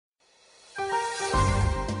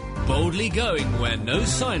boldly going where no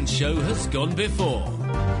science show has gone before.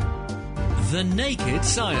 The Naked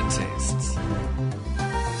Scientists.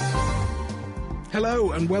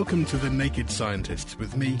 Hello and welcome to The Naked Scientists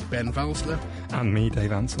with me, Ben Valsler. And me,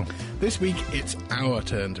 Dave Ansell. This week it's our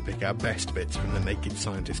turn to pick our best bits from the Naked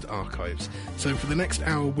Scientist archives. So for the next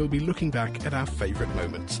hour we'll be looking back at our favourite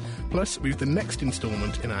moments. Plus we've the next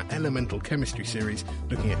instalment in our Elemental Chemistry series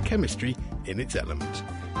looking at chemistry in its element.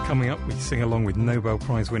 Coming up we sing along with Nobel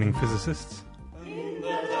Prize winning physicists. In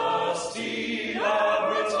the dusty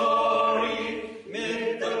laboratory,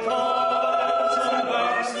 mid the coils and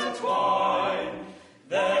wax entwine,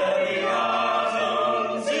 there the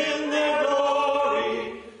atoms in their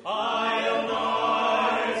glory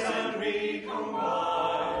ionize and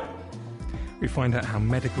recombine. We find out how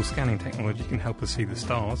medical scanning technology can help us see the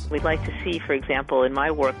stars. We'd like to see, for example, in my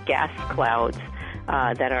work, gas clouds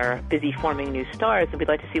that are busy forming new stars, and we'd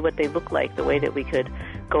like to see what they look like, the way that we could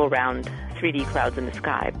go around 3D clouds in the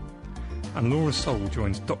sky. And Laura Soul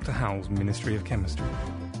joins Dr Hal's Ministry of Chemistry.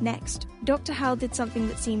 Next, Dr Hal did something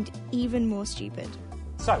that seemed even more stupid.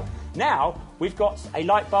 So, now we've got a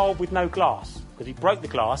light bulb with no glass, because we broke the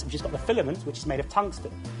glass, we've just got the filament, which is made of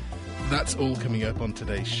tungsten. That's all coming up on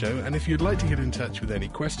today's show, and if you'd like to get in touch with any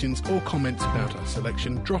questions or comments about our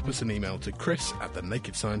selection, drop us an email to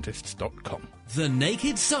chris@thenakedscientists.com. The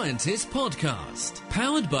Naked Scientists Podcast.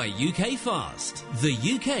 Powered by UK Fast, the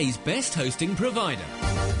UK's best hosting provider.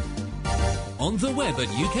 On the web at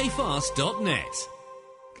ukfast.net.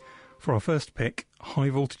 For our first pick, high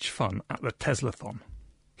voltage fun at the Teslathon.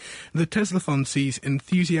 The Teslathon sees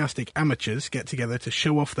enthusiastic amateurs get together to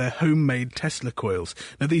show off their homemade Tesla coils.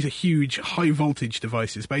 Now, these are huge, high-voltage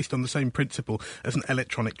devices based on the same principle as an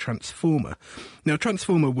electronic transformer. Now, a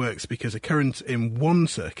transformer works because a current in one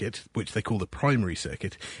circuit, which they call the primary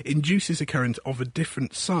circuit, induces a current of a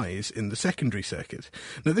different size in the secondary circuit.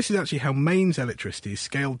 Now, this is actually how mains electricity is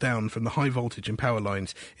scaled down from the high voltage and power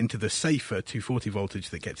lines into the safer 240 voltage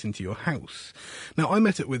that gets into your house. Now, I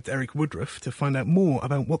met up with Eric Woodruff to find out more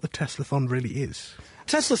about what the Teslathon really is.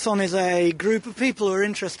 Teslathon is a group of people who are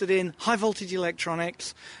interested in high voltage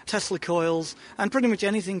electronics, Tesla coils, and pretty much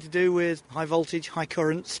anything to do with high voltage, high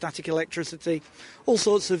current, static electricity, all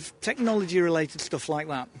sorts of technology related stuff like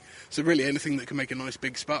that. So really anything that can make a nice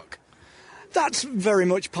big spark? That's very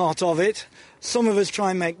much part of it. Some of us try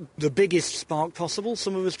and make the biggest spark possible.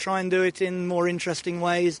 Some of us try and do it in more interesting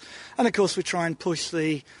ways. And, of course, we try and push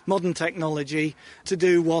the modern technology to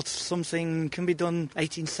do what something can be done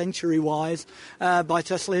 18th century-wise by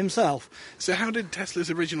Tesla himself. So how did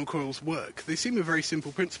Tesla's original coils work? They seem a very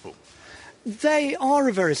simple principle. They are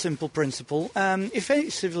a very simple principle.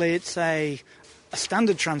 Effectively, it's a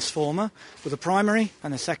standard transformer with a primary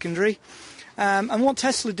and a secondary. And what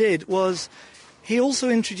Tesla did was he also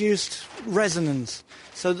introduced resonance,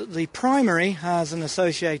 so that the primary has an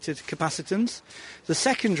associated capacitance, the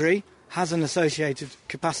secondary has an associated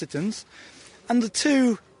capacitance, and the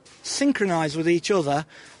two synchronise with each other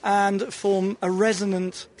and form a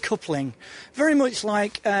resonant coupling. Very much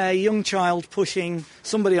like a young child pushing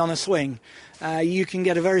somebody on a swing. You can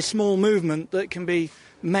get a very small movement that can be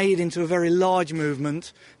made into a very large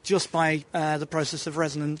movement just by the process of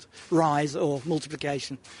resonant rise or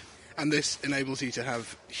multiplication. And this enables you to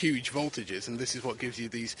have huge voltages, and this is what gives you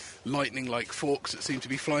these lightning-like forks that seem to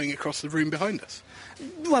be flying across the room behind us.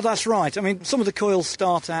 Well, that's right. I mean, some of the coils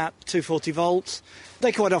start at 240 volts.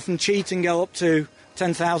 They quite often cheat and go up to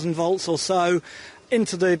 10,000 volts or so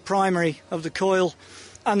into the primary of the coil.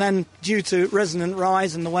 And then, due to resonant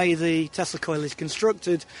rise and the way the Tesla coil is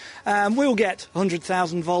constructed, we'll get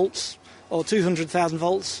 100,000 volts or 200,000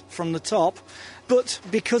 volts from the top. But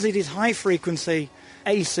because it is high-frequency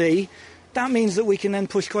AC, that means that we can then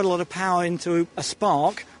push quite a lot of power into a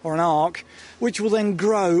spark or an arc, which will then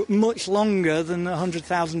grow much longer than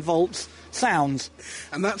 100,000 volts sounds.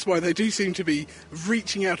 And that's why they do seem to be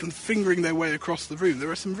reaching out and fingering their way across the room. There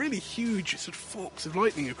are some really huge sort of forks of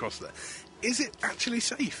lightning across there. Is it actually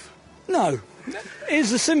safe? No.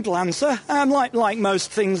 It's a simple answer. Like most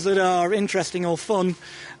things that are interesting or fun,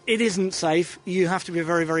 it isn't safe. You have to be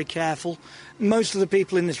very, very careful. Most of the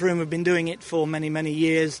people in this room have been doing it for many, many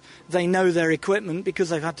years. They know their equipment because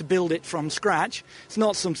they've had to build it from scratch. It's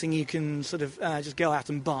not something you can sort of just go out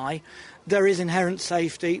and buy. There is inherent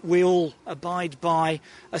safety. We all abide by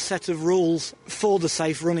a set of rules for the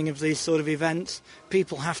safe running of these sort of events.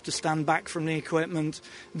 People have to stand back from the equipment.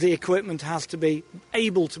 The equipment has to be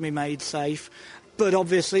able to be made safe. But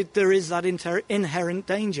obviously there is that inherent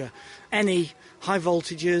danger. Any high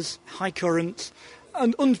voltages, high currents,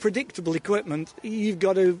 and unpredictable equipment, you've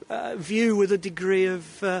got to view with a degree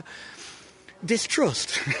of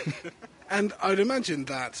distrust. And I'd imagine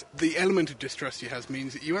that the element of distrust you have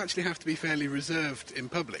means that you actually have to be fairly reserved in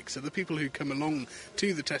public. So the people who come along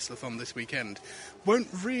to the Teslathon this weekend won't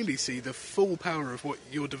really see the full power of what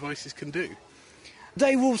your devices can do.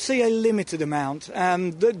 They will see a limited amount.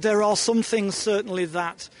 There are some things certainly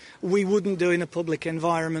that we wouldn't do in a public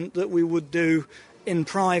environment that we would do in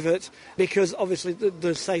private, because obviously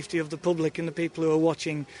the safety of the public and the people who are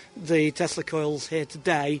watching the Tesla coils here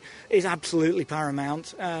today is absolutely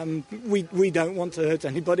paramount. We don't want to hurt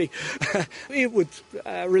anybody. It would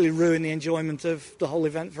really ruin the enjoyment of the whole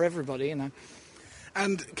event for everybody, you know.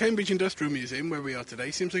 And Cambridge Industrial Museum, where we are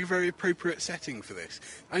today, seems like a very appropriate setting for this.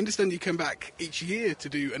 I understand you come back each year to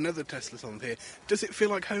do another Teslathon here. Does it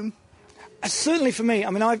feel like home? Certainly for me. I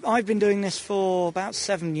mean, I've been doing this for about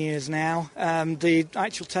 7 years now. The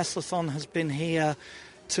actual Teslathon has been here,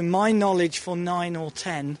 to my knowledge, for 9 or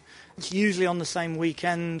 10. It's usually on the same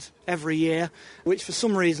weekend every year, which for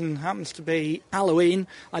some reason happens to be Halloween.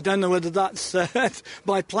 I don't know whether that's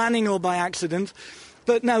by planning or by accident.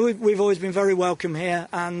 But no, we've always been very welcome here,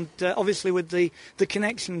 and obviously with the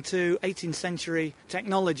connection to 18th century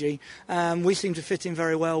technology, we seem to fit in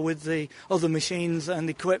very well with the other machines and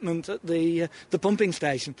equipment at the pumping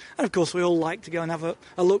station. And of course we all like to go and have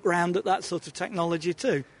a look round at that sort of technology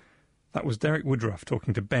too. That was Derek Woodruff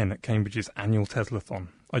talking to Ben at Cambridge's annual Teslathon.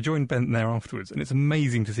 I joined Ben there afterwards, and it's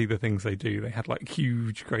amazing to see the things they do. They had like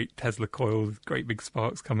huge, great Tesla coils with great big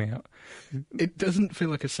sparks coming out. It doesn't feel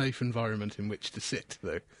like a safe environment in which to sit,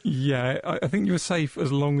 though. Yeah, I think you're safe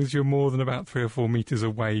as long as you're more than about 3 or 4 metres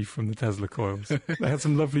away from the Tesla coils. They had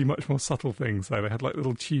some lovely, much more subtle things, though. They had like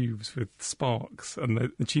little tubes with sparks, and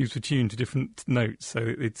the tubes were tuned to different notes,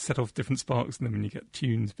 so they'd set off different sparks in them, and you get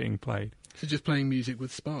tunes being played. So just playing music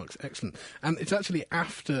with sparks, excellent. And it's actually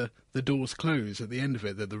after the doors close at the end of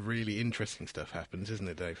it that the really interesting stuff happens, isn't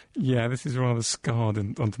it, Dave? Yeah, this is rather scarred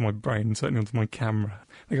onto my brain, certainly onto my camera.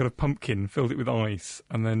 They got a pumpkin, filled it with ice,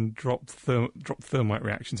 and then dropped thermite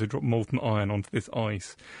reaction, so dropped molten iron onto this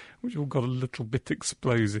ice, which all got a little bit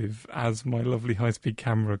explosive, as my lovely high-speed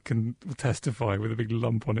camera can testify with a big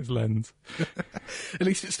lump on its lens. At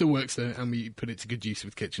least it still works, though, and we put it to good use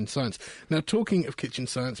with kitchen science. Now, talking of kitchen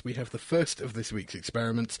science, we have the first of this week's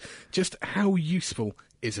experiments. Just how useful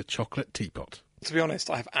is a chocolate teapot? To be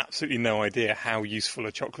honest, I have absolutely no idea how useful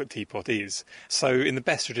a chocolate teapot is. So, in the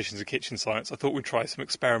best traditions of kitchen science, I thought we'd try some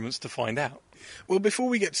experiments to find out. Well, before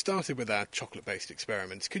we get started with our chocolate-based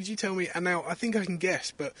experiments, could you tell me, and now I think I can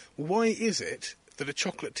guess, but why is it that a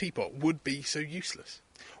chocolate teapot would be so useless?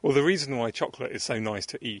 Well, the reason why chocolate is so nice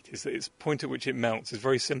to eat is that its point at which it melts is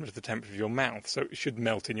very similar to the temperature of your mouth, so it should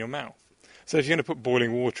melt in your mouth. So if you're going to put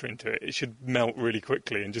boiling water into it, it should melt really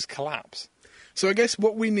quickly and just collapse. So I guess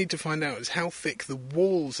what we need to find out is how thick the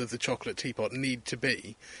walls of the chocolate teapot need to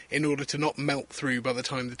be in order to not melt through by the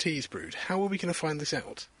time the tea's brewed. How are we going to find this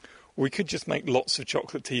out? We could just make lots of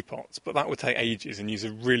chocolate teapots, but that would take ages and use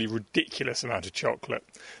a really ridiculous amount of chocolate.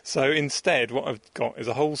 So instead, what I've got is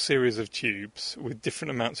a whole series of tubes with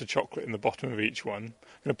different amounts of chocolate in the bottom of each one.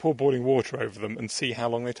 I'm going to pour boiling water over them and see how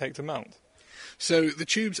long they take to melt. So the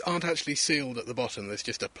tubes aren't actually sealed at the bottom, there's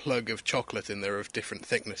just a plug of chocolate in there of different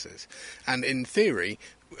thicknesses. And in theory,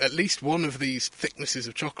 at least one of these thicknesses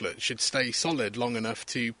of chocolate should stay solid long enough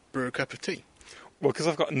to brew a cup of tea. Well, because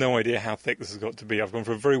I've got no idea how thick this has got to be, I've gone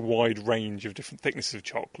for a very wide range of different thicknesses of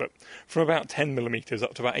chocolate, from about 10 millimetres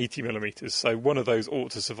up to about 80 millimetres, so one of those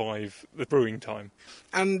ought to survive the brewing time.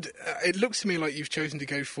 And it looks to me like you've chosen to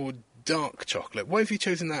go for dark chocolate. Why have you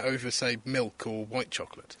chosen that over, say, milk or white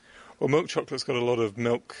chocolate? Well, milk chocolate's got a lot of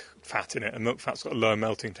milk fat in it, and milk fat's got a lower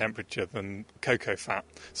melting temperature than cocoa fat.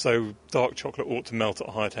 So dark chocolate ought to melt at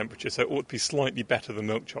a higher temperature, so it ought to be slightly better than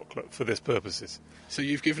milk chocolate for this purposes. So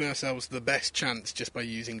you've given ourselves the best chance just by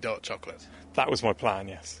using dark chocolate? That was my plan,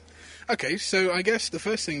 yes. OK, so I guess the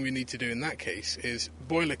first thing we need to do in that case is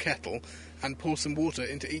boil a kettle and pour some water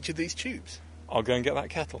into each of these tubes. I'll go and get that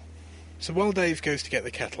kettle. So while Dave goes to get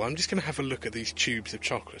the kettle, I'm just going to have a look at these tubes of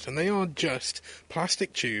chocolate. And they are just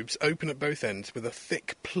plastic tubes, open at both ends, with a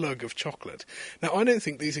thick plug of chocolate. Now, I don't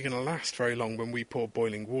think these are going to last very long when we pour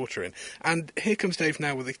boiling water in. And here comes Dave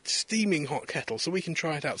now with a steaming hot kettle, so we can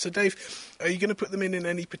try it out. So, Dave, are you going to put them in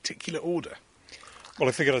any particular order? Well,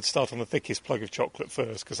 I figured I'd start on the thickest plug of chocolate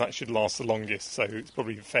first, because that should last the longest, so it's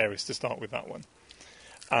probably fairest to start with that one.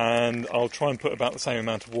 And I'll try and put about the same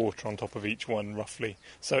amount of water on top of each one, roughly,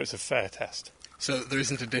 so it's a fair test. So there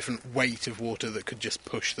isn't a different weight of water that could just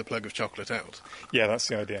push the plug of chocolate out? Yeah, that's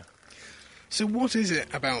the idea. So what is it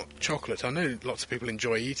about chocolate? I know lots of people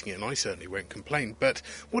enjoy eating it, and I certainly won't complain, but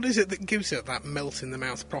what is it that gives it that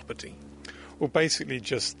melt-in-the-mouth property? Well, basically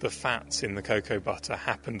just the fats in the cocoa butter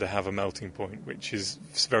happen to have a melting point, which is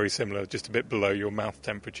very similar, just a bit below your mouth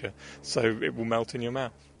temperature, so it will melt in your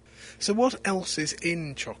mouth. So what else is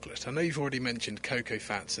in chocolate? I know you've already mentioned cocoa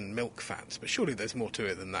fats and milk fats, but surely there's more to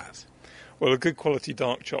it than that. Well, a good quality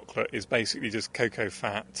dark chocolate is basically just cocoa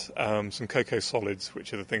fat, some cocoa solids,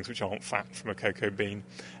 which are the things which aren't fat from a cocoa bean,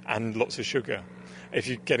 and lots of sugar. If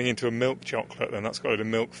you're getting into a milk chocolate, then that's got a lot of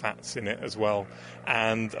milk fats in it as well.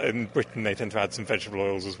 And in Britain, they tend to add some vegetable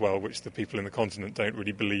oils as well, which the people in the continent don't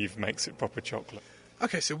really believe makes it proper chocolate.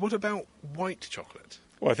 OK, so what about white chocolate?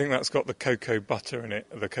 Well, I think that's got the cocoa butter in it,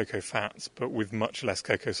 the cocoa fats, but with much less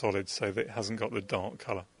cocoa solids, so that it hasn't got the dark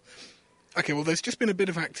colour. OK, well, there's just been a bit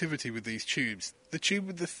of activity with these tubes. The tube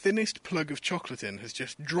with the thinnest plug of chocolate in has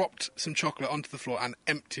just dropped some chocolate onto the floor and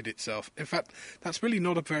emptied itself. In fact, that's really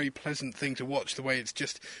not a very pleasant thing to watch, the way it's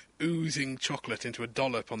just oozing chocolate into a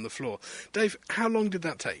dollop on the floor. Dave, how long did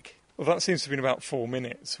that take? Well, that seems to have been about 4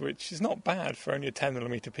 minutes, which is not bad for only a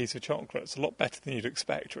 10mm piece of chocolate. It's a lot better than you'd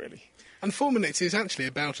expect, really. And 4 minutes is actually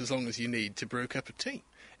about as long as you need to brew a cup of tea.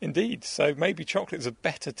 Indeed, so maybe chocolate is a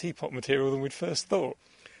better teapot material than we'd first thought.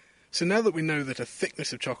 So now that we know that a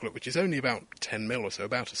thickness of chocolate, which is only about 10 mil or so,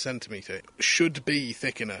 about a centimetre, should be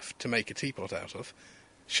thick enough to make a teapot out of,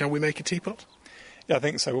 shall we make a teapot? Yeah, I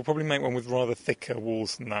think so. We'll probably make one with rather thicker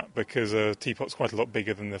walls than that, because a teapot's quite a lot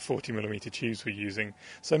bigger than the 40mm tubes we're using.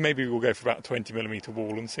 So maybe we'll go for about a 20mm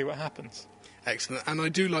wall and see what happens. Excellent. And I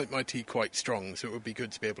do like my tea quite strong, so it would be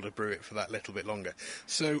good to be able to brew it for that little bit longer.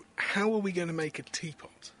 So how are we going to make a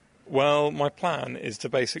teapot? Well, my plan is to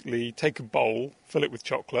basically take a bowl, fill it with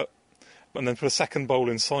chocolate, and then put a second bowl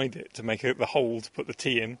inside it to make it the hole to put the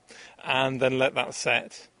tea in, and then let that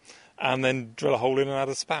set, and then drill a hole in and add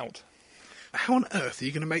a spout. How on earth are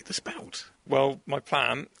you going to make the spout? Well, my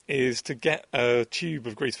plan is to get a tube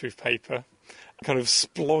of greaseproof paper, kind of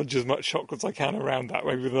splodge as much chocolate as I can around that,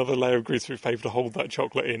 maybe with another layer of greaseproof paper to hold that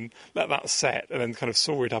chocolate in, let that set, and then kind of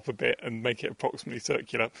saw it up a bit and make it approximately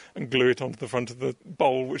circular, and glue it onto the front of the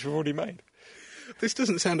bowl, which we've already made. This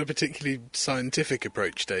doesn't sound a particularly scientific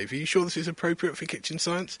approach, Dave. Are you sure this is appropriate for kitchen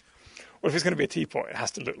science? Well, if it's going to be a teapot, it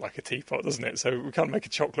has to look like a teapot, doesn't it? So we can't make a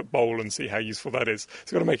chocolate bowl and see how useful that is. So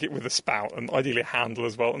we've got to make it with a spout and ideally a handle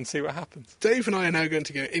as well and see what happens. Dave and I are now going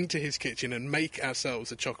to go into his kitchen and make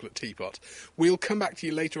ourselves a chocolate teapot. We'll come back to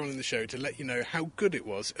you later on in the show to let you know how good it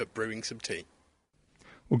was at brewing some tea.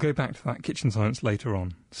 We'll go back to that kitchen science later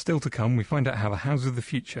on. Still to come, we find out how the houses of the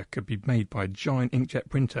future could be made by a giant inkjet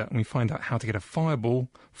printer, and we find out how to get a fireball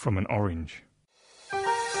from an orange.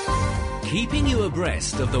 Keeping you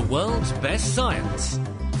abreast of the world's best science.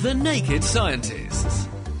 The Naked Scientists.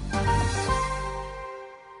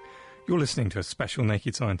 You're listening to a special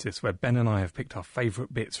Naked Scientist where Ben and I have picked our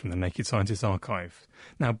favourite bits from the Naked Scientist archive.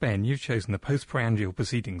 Now, Ben, you've chosen the postprandial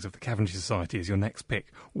proceedings of the Cavendish Society as your next pick.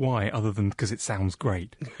 Why, other than because it sounds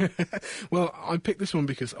great? Well, I picked this one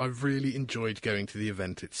because I've really enjoyed going to the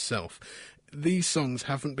event itself. These songs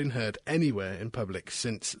haven't been heard anywhere in public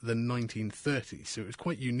since the 1930s, so it was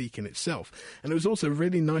quite unique in itself. And it was also a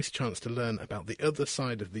really nice chance to learn about the other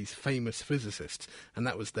side of these famous physicists, and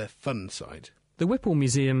that was their fun side. The Whipple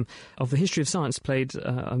Museum of the History of Science played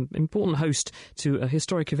an important host to a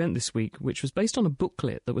historic event this week, which was based on a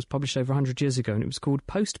booklet that was published over 100 years ago, and it was called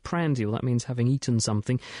Postprandial, that means having eaten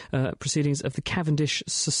something, Proceedings of the Cavendish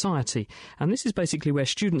Society. And this is basically where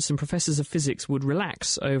students and professors of physics would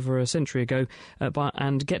relax over a century ago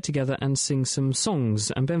and get together and sing some songs.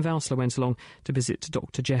 And Ben Valsler went along to visit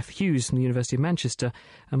Dr Jeff Hughes from the University of Manchester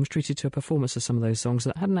and was treated to a performance of some of those songs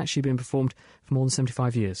that hadn't actually been performed for more than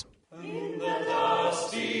 75 years. In the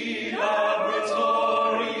dusty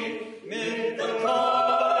laboratory, mid the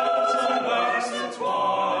cards and wax and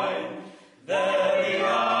twine, there the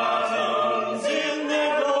atoms in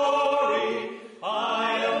their glory,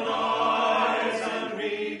 ionize and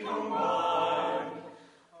recombine.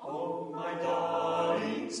 Oh, my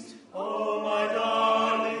darlings, oh, my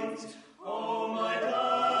darlings, oh, my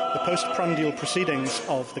darlings. The postprandial proceedings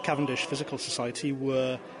of the Cavendish Physical Society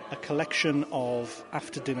were a collection of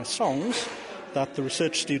after-dinner songs that the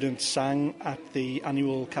research students sang at the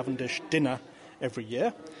annual Cavendish dinner every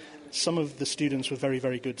year. Some of the students were very,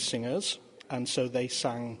 very good singers, and so they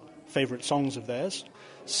sang favourite songs of theirs.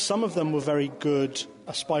 Some of them were very good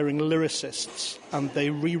aspiring lyricists, and they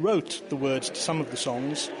rewrote the words to some of the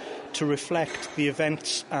songs to reflect the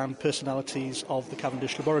events and personalities of the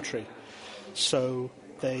Cavendish laboratory. So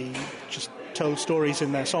they just told stories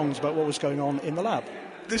in their songs about what was going on in the lab.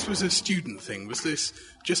 This was a student thing. Was this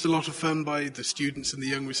just a lot of fun by the students and the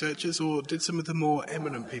young researchers, or did some of the more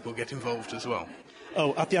eminent people get involved as well?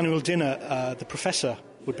 Oh, at the annual dinner, the professor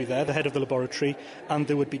would be there, the head of the laboratory, and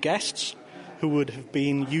there would be guests who would have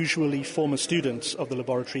been usually former students of the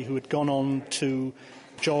laboratory who had gone on to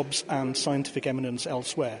jobs and scientific eminence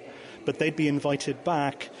elsewhere. But they'd be invited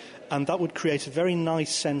back, and that would create a very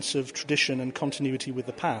nice sense of tradition and continuity with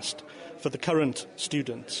the past for the current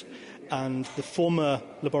students. And the former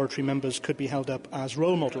laboratory members could be held up as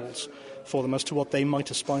role models for them as to what they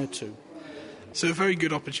might aspire to. So a very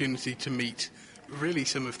good opportunity to meet really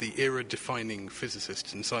some of the era-defining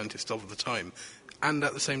physicists and scientists of the time, and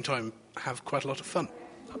at the same time have quite a lot of fun.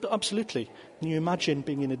 Absolutely. Can you imagine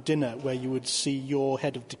being in a dinner where you would see your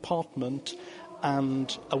head of department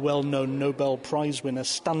and a well-known Nobel Prize winner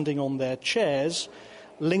standing on their chairs,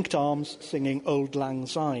 linked arms, singing Auld Lang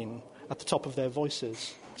Syne at the top of their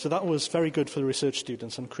voices? So that was very good for the research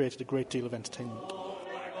students and created a great deal of entertainment.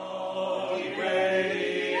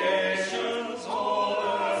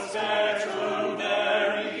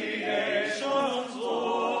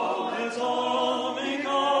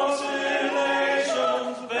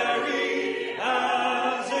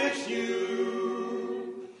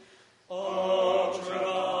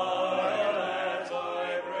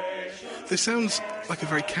 This sounds like a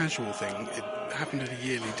very casual thing. It happened at a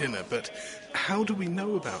yearly dinner, but how do we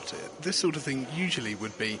know about it? This sort of thing usually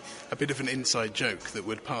would be a bit of an inside joke that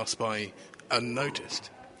would pass by unnoticed.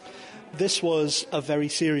 This was a very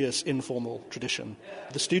serious informal tradition.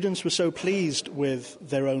 The students were so pleased with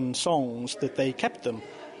their own songs that they kept them,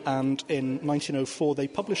 and in 1904 they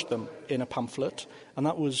published them in a pamphlet, and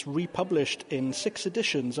that was republished in 6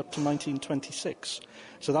 editions up to 1926.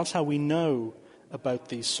 So that's how we know about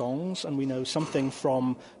these songs, and we know something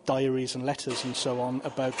from diaries and letters and so on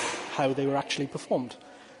about how they were actually performed.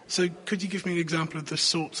 So could you give me an example of the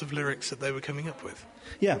sorts of lyrics that they were coming up with?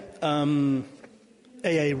 Yeah.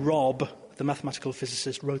 A.A. Robb, the mathematical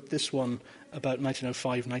physicist, wrote this one about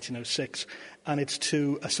 1905, 1906, and it's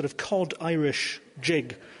to a sort of cod Irish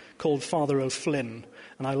jig called Father O'Flynn.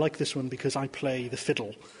 And I like this one because I play the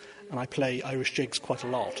fiddle, and I play Irish jigs quite a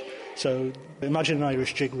lot. So imagine an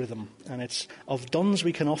Irish jig rhythm, and it's: of duns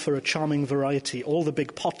we can offer a charming variety, all the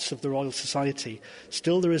big pots of the Royal Society.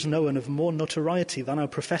 Still there is no one of more notoriety than our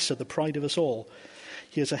Professor, the pride of us all.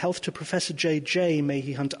 Here's a health to Professor J.J. May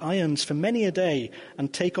he hunt irons for many a day,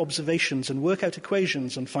 and take observations and work out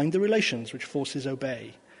equations and find the relations which forces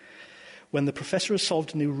obey. When the professor has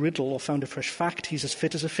solved a new riddle or found a fresh fact, he's as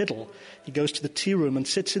fit as a fiddle. He goes to the tea room and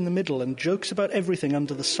sits in the middle and jokes about everything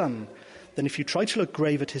under the sun. Then if you try to look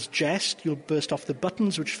grave at his jest, you'll burst off the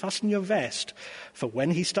buttons which fasten your vest. For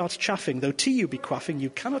when he starts chaffing, though tea you be quaffing, you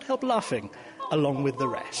cannot help laughing, along with the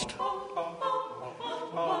rest.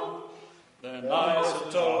 Then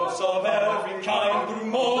isotopes of every kind grew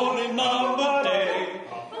morning, number, day.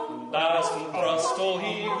 Last and thrust all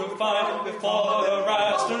he could find before the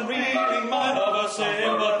rest, and reading mind of a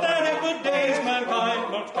sympathetic days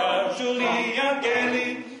mankind not casually and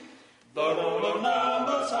gaily. The roll of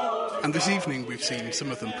numbers. And this evening we've seen some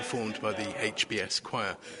of them performed by the HBS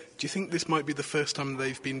choir. Do you think this might be the first time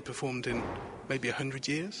they've been performed in maybe 100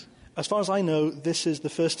 years? As far as I know, this is the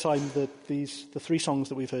first time that the 3 songs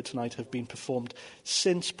that we've heard tonight have been performed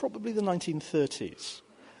since probably the 1930s.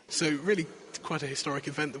 So really quite a historic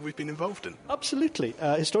event that we've been involved in. Absolutely.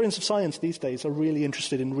 Historians of science these days are really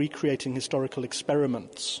interested in recreating historical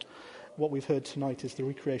experiments. What we've heard tonight is the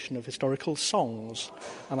recreation of historical songs,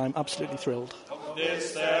 and I'm absolutely thrilled.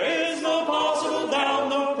 This there is no possible doubt,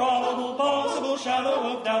 no probable possible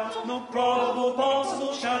shadow of doubt, no probable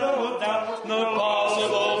possible shadow of doubt, no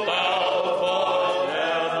possible doubt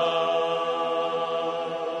forever.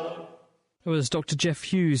 It was Dr Jeff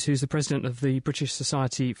Hughes, who's the president of the British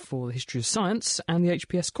Society for the History of Science, and the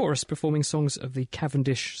HBS Chorus performing songs of the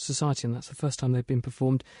Cavendish Society, and that's the first time they've been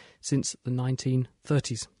performed since the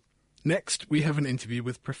 1930s. Next, we have an interview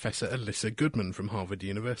with Professor Alyssa Goodman from Harvard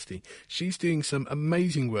University. She's doing some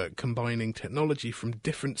amazing work combining technology from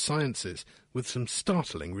different sciences with some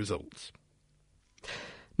startling results.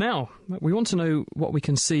 Now, we want to know what we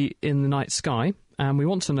can see in the night sky, and we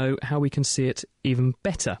want to know how we can see it even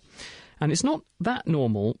better. And it's not that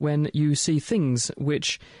normal when you see things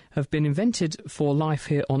which have been invented for life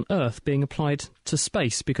here on Earth being applied to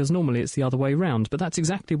space, because normally it's the other way round. But that's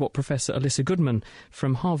exactly what Professor Alyssa Goodman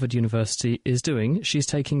from Harvard University is doing. She's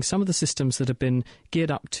taking some of the systems that have been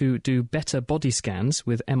geared up to do better body scans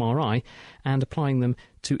with MRI and applying them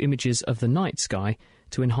to images of the night sky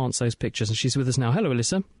to enhance those pictures. And she's with us now. Hello,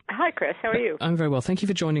 Alyssa. Hi, Chris. How are you? I'm very well. Thank you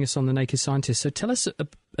for joining us on The Naked Scientist. So tell us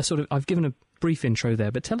a sort of... I've given a brief intro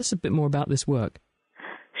there, but tell us a bit more about this work.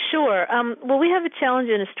 Sure. Well, we have a challenge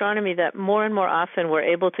in astronomy that more and more often we're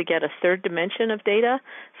able to get a third dimension of data,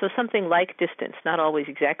 so something like distance, not always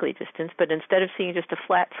exactly distance, but instead of seeing just a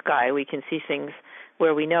flat sky, we can see things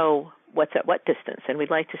where we know what's at what distance. And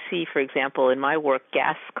we'd like to see, for example, in my work,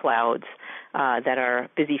 gas clouds that are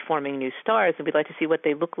busy forming new stars, and we'd like to see what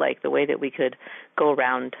they look like, the way that we could go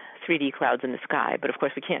around 3D clouds in the sky. But of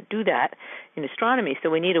course we can't do that in astronomy, so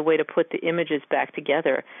we need a way to put the images back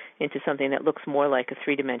together into something that looks more like a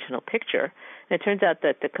three-dimensional picture. And it turns out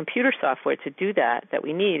that the computer software to do that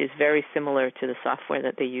we need is very similar to the software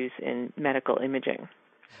that they use in medical imaging.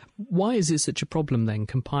 Why is it such a problem then,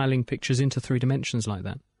 compiling pictures into 3 dimensions like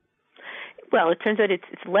that? Well, it turns out it's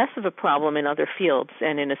less of a problem in other fields,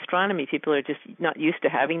 and in astronomy people are just not used to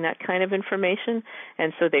having that kind of information,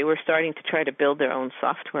 and so they were starting to try to build their own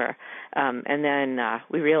software. And then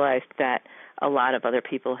we realized that a lot of other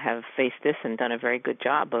people have faced this and done a very good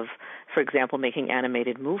job of, for example, making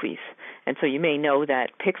animated movies. And so you may know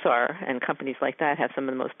that Pixar and companies like that have some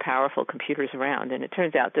of the most powerful computers around, and it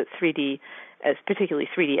turns out that 3D, as particularly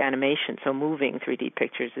 3D animation, so moving 3D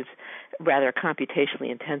pictures, is rather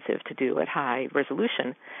computationally intensive to do at high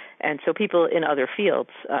resolution. And so people in other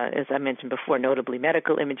fields, as I mentioned before, notably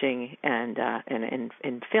medical imaging and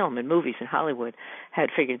in film and movies in Hollywood, had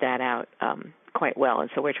figured that out quite well. And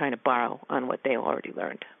so we're trying to borrow on what they already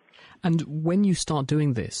learned. And when you start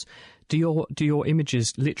doing this, do your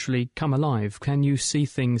images literally come alive? Can you see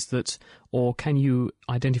things that, or can you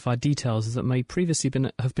identify details that may previously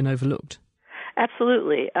have been overlooked?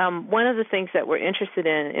 Absolutely. One of the things that we're interested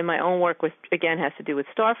in my own work, which again has to do with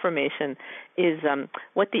star formation, is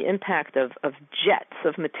what the impact of jets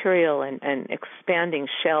of material and expanding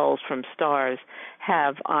shells from stars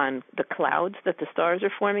have on the clouds that the stars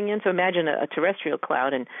are forming in. So imagine a terrestrial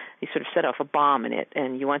cloud, and you sort of set off a bomb in it,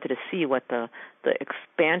 and you wanted to see what the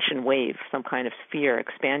expansion wave, some kind of sphere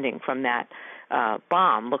expanding from that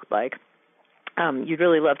bomb looked like. You'd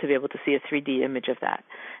really love to be able to see a 3D image of that.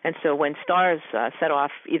 And so when stars set off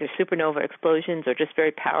either supernova explosions or just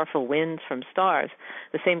very powerful winds from stars,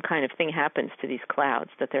 the same kind of thing happens to these clouds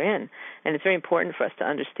that they're in. And it's very important for us to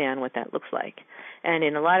understand what that looks like. And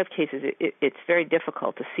in a lot of cases, it's very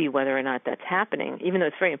difficult to see whether or not that's happening, even though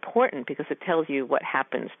it's very important because it tells you what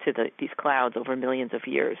happens to these clouds over millions of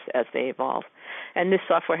years as they evolve. And this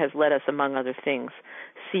software has let us, among other things,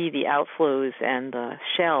 see the outflows and the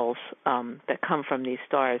shells that come from these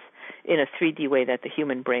stars in a 3D way that the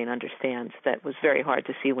human brain understands, that was very hard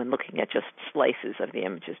to see when looking at just slices of the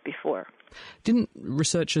images before. Didn't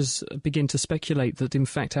researchers begin to speculate that, in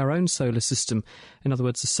fact, our own solar system, in other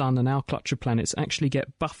words, the Sun and our clutch of planets, actually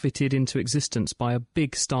get buffeted into existence by a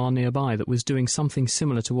big star nearby that was doing something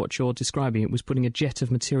similar to what you're describing? It was putting a jet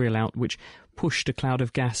of material out which pushed a cloud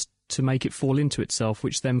of gas to make it fall into itself,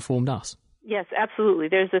 which then formed us. Yes, absolutely.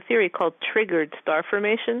 There's a theory called triggered star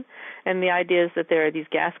formation, and the idea is that there are these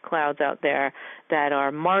gas clouds out there that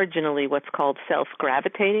are marginally what's called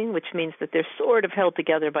self-gravitating, which means that they're sort of held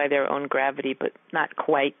together by their own gravity, but not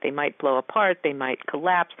quite. They might blow apart, they might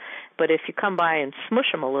collapse, but if you come by and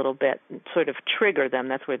smush them a little bit, and sort of trigger them,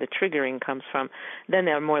 that's where the triggering comes from, then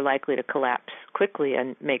they're more likely to collapse quickly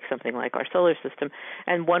and make something like our solar system.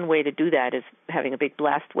 And one way to do that is having a big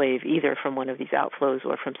blast wave, either from one of these outflows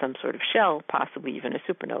or from some sort of shell, possibly even a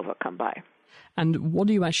supernova, come by. And what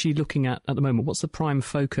are you actually looking at the moment? What's the prime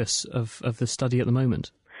focus of the study at the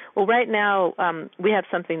moment? Well, right now, we have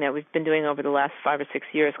something that we've been doing over the last 5 or 6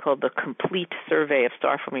 years called the Complete Survey of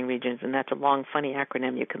Star-Forming Regions, and that's a long, funny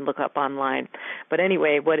acronym you can look up online. But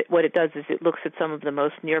anyway, what it does is it looks at some of the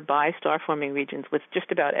most nearby star-forming regions with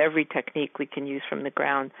just about every technique we can use from the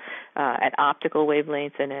ground at optical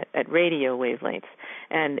wavelengths and at radio wavelengths.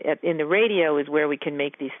 And in the radio is where we can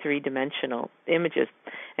make these three-dimensional images.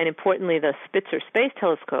 And importantly, the Spitzer Space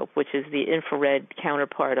Telescope, which is the infrared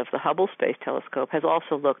counterpart of the Hubble Space Telescope, has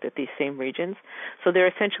also looked at these same regions. So they're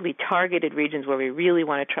essentially targeted regions where we really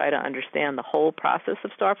want to try to understand the whole process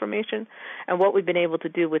of star formation. And what we've been able to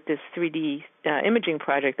do with this 3D imaging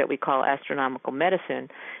project that we call astronomical medicine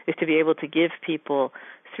is to be able to give people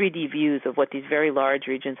 3D views of what these very large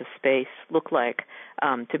regions of space look like,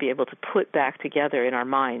 to be able to put back together in our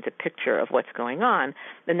minds a picture of what's going on.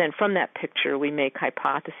 And then from that picture, we make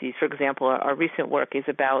hypotheses. For example, our recent work is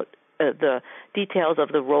about the details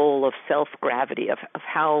of the role of self-gravity, of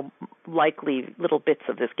how likely little bits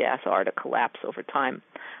of this gas are to collapse over time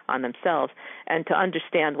on themselves. And to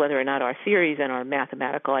understand whether or not our theories and our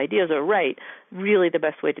mathematical ideas are right, really the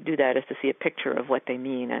best way to do that is to see a picture of what they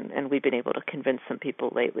mean. And we've been able to convince some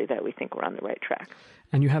people lately that we think we're on the right track.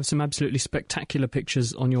 And you have some absolutely spectacular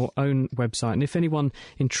pictures on your own website. And if anyone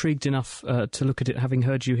intrigued enough to look at it, having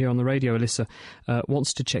heard you here on the radio, Alyssa,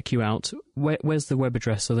 wants to check you out, where's the web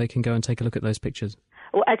address so they can go and take a look at those pictures?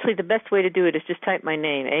 Well, actually, the best way to do it is just type my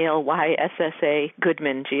name, Alyssa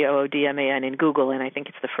Goodman, Goodman, in Google, and I think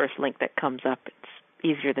it's the first link that comes up.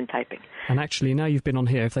 easier than typing. And actually, now you've been on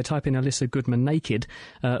here, if they type in Alyssa Goodman naked,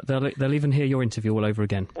 they'll even hear your interview all over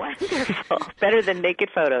again. Wonderful. Better than naked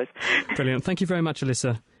photos. Brilliant. Thank you very much,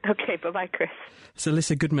 Alyssa. Okay, bye-bye, Chris. So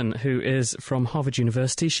Alyssa Goodman, who is from Harvard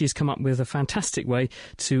University, she's come up with a fantastic way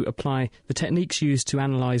to apply the techniques used to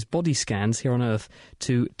analyse body scans here on Earth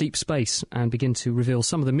to deep space and begin to reveal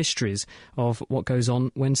some of the mysteries of what goes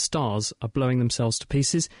on when stars are blowing themselves to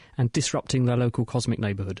pieces and disrupting their local cosmic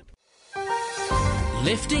neighbourhood.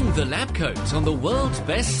 Lifting the lab coat on the world's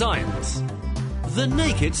best science. The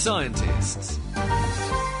Naked Scientists.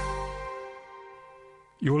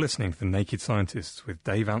 You're listening to The Naked Scientists with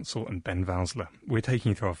Dave Ansell and Ben Valsler. We're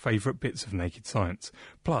taking you through our favourite bits of naked science,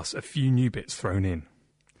 plus a few new bits thrown in.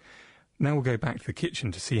 Now we'll go back to the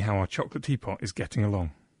kitchen to see how our chocolate teapot is getting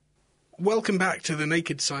along. Welcome back to the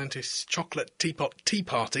Naked Scientists Chocolate Teapot Tea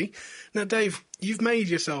Party. Now, Dave, you've made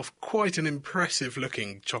yourself quite an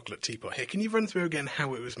impressive-looking chocolate teapot here. Can you run through again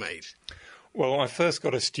how it was made? Well, I first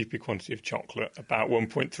got a stupid quantity of chocolate, about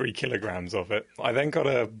 1.3 kilograms of it. I then got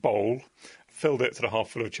a bowl, filled it to the half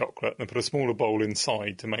full of chocolate, and put a smaller bowl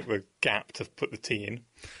inside to make the gap to put the tea in.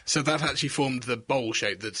 So that actually formed the bowl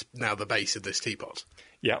shape that's now the base of this teapot?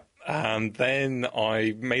 Yeah, and then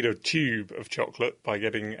I made a tube of chocolate by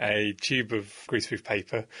getting a tube of greaseproof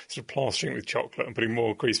paper, sort of plastering it with chocolate and putting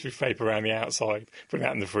more greaseproof paper around the outside, putting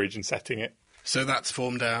that in the fridge and setting it. So that's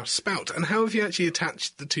formed our spout. And how have you actually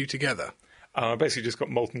attached the two together? I basically just got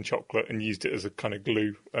molten chocolate and used it as a kind of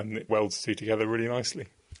glue, and it welds the two together really nicely.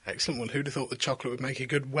 Excellent. Well, who'd have thought the chocolate would make a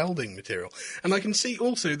good welding material? And I can see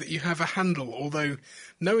also that you have a handle, although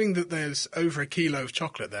knowing that there's over a kilo of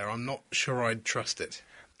chocolate there, I'm not sure I'd trust it.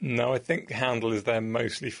 No, I think the handle is there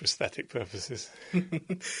mostly for aesthetic purposes.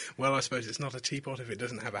 Well, I suppose it's not a teapot if it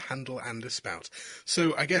doesn't have a handle and a spout.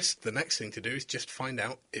 So I guess the next thing to do is just find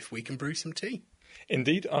out if we can brew some tea.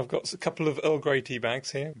 Indeed, I've got a couple of Earl Grey tea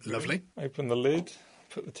bags here. Lovely. Open the lid,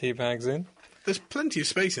 put the tea bags in. There's plenty of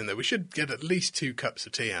space in there. We should get at least 2 cups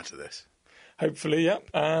of tea out of this. Hopefully, yeah.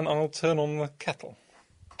 And I'll turn on the kettle.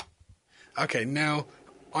 OK, now,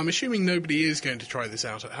 I'm assuming nobody is going to try this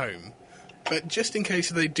out at home. But just in case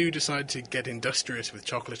they do decide to get industrious with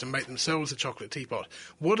chocolate and make themselves a chocolate teapot,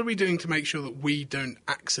 what are we doing to make sure that we don't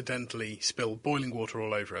accidentally spill boiling water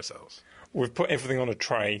all over ourselves? We've put everything on a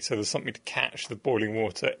tray, so there's something to catch the boiling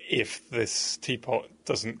water if this teapot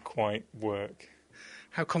doesn't quite work.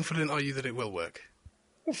 How confident are you that it will work?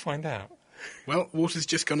 We'll find out. Well, water's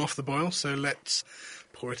just gone off the boil, so let's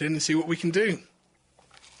pour it in and see what we can do.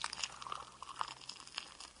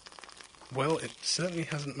 Well, it certainly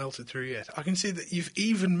hasn't melted through yet. I can see that you've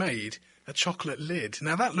even made a chocolate lid.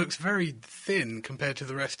 Now, that looks very thin compared to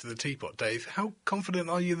the rest of the teapot, Dave. How confident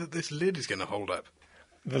are you that this lid is going to hold up?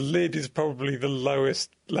 The lid is probably the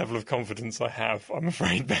lowest level of confidence I have, I'm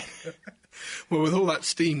afraid, Ben. Well, with all that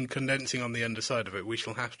steam condensing on the underside of it, we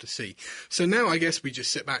shall have to see. So now I guess we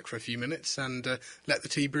just sit back for a few minutes and let the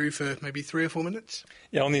tea brew for maybe 3 or 4 minutes?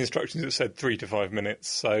 Yeah, on the instructions it said 3 to 5 minutes,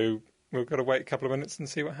 so we've got to wait a couple of minutes and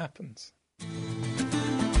see what happens.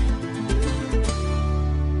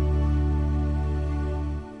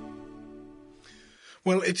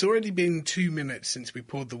 Well, it's already been 2 minutes since we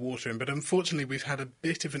poured the water in, but unfortunately we've had a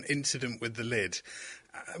bit of an incident with the lid.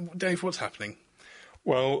 Dave, what's happening?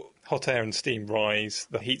 Well, hot air and steam rise,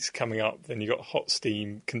 the heat's coming up, then you've got hot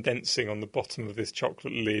steam condensing on the bottom of this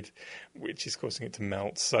chocolate lid, which is causing it to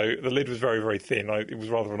melt. So the lid was very, very thin. It was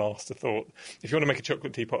rather an afterthought. If you want to make a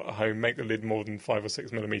chocolate teapot at home, make the lid more than 5 or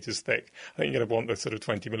 6 millimetres thick. I think you're going to want the sort of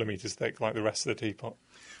 20 millimetres thick like the rest of the teapot.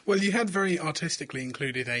 Well, you had very artistically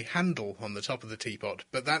included a handle on the top of the teapot,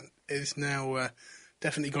 but that is now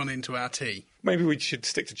definitely gone into our tea. Maybe we should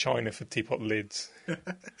stick to China for teapot lids.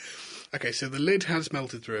 OK, so the lid has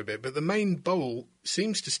melted through a bit, but the main bowl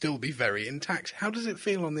seems to still be very intact. How does it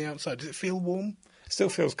feel on the outside? Does it feel warm? It still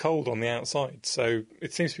feels cold on the outside, so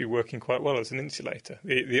it seems to be working quite well as an insulator.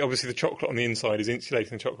 Obviously, the chocolate on the inside is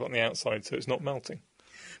insulating the chocolate on the outside, so it's not melting.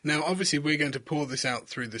 Now, obviously, we're going to pour this out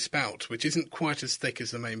through the spout, which isn't quite as thick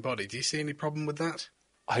as the main body. Do you see any problem with that?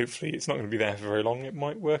 Hopefully, it's not going to be there for very long. It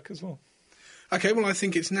might work as well. OK, well, I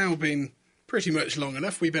think it's now been pretty much long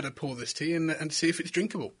enough. We better pour this tea and see if it's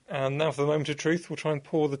drinkable. And now for the moment of truth, we'll try and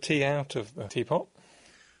pour the tea out of the teapot.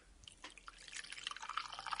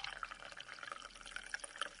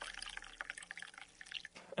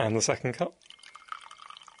 And the second cup.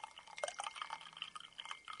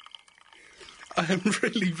 I am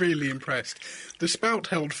really, really impressed. The spout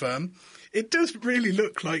held firm. It does really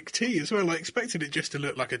look like tea as well. I expected it just to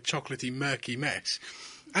look like a chocolatey, murky mess.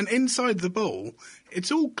 And inside the bowl,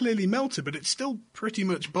 it's all clearly melted, but it's still pretty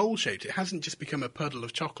much bowl-shaped. It hasn't just become a puddle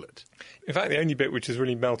of chocolate. In fact, the only bit which has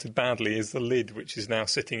really melted badly is the lid, which is now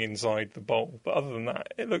sitting inside the bowl. But other than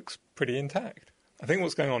that, it looks pretty intact. I think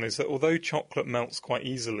what's going on is that although chocolate melts quite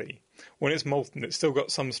easily, when it's molten, it's still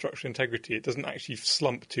got some structural integrity. It doesn't actually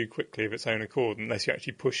slump too quickly of its own accord unless you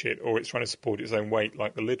actually push it or it's trying to support its own weight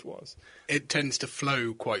like the lid was. It tends to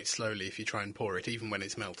flow quite slowly if you try and pour it, even when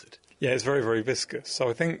it's melted. Yeah, it's very, very viscous. So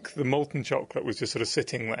I think the molten chocolate was just sort of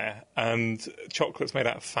sitting there, and chocolate's made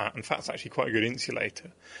out of fat, and fat's actually quite a good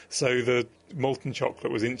insulator. So the molten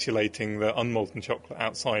chocolate was insulating the unmolten chocolate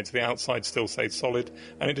outside, so the outside still stayed solid,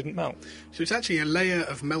 and it didn't melt. So it's actually a layer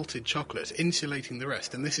of melted chocolate insulating the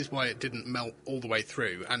rest, and this is why it didn't melt all the way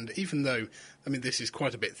through. And even though, I mean, this is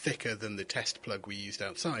quite a bit thicker than the test plug we used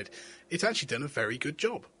outside, it's actually done a very good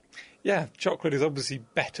job. Yeah, chocolate is obviously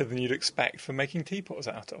better than you'd expect for making teapots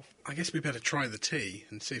out of. I guess we better try the tea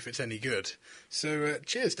and see if it's any good. So,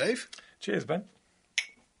 cheers, Dave. Cheers, Ben.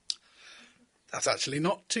 That's actually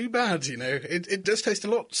not too bad, you know. It does taste a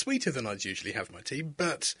lot sweeter than I'd usually have my tea,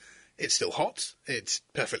 but it's still hot, it's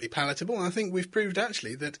perfectly palatable, and I think we've proved,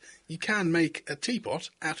 actually, that you can make a teapot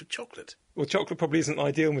out of chocolate. Well, chocolate probably isn't the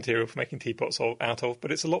ideal material for making teapots out of,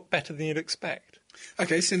 but it's a lot better than you'd expect.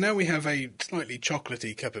 OK, so now we have a slightly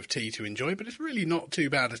chocolatey cup of tea to enjoy, but it's really not too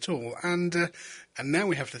bad at all. And now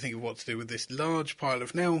we have to think of what to do with this large pile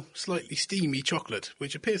of now slightly steamy chocolate,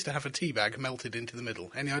 which appears to have a tea bag melted into the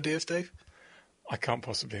middle. Any ideas, Dave? I can't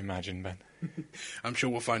possibly imagine, Ben. I'm sure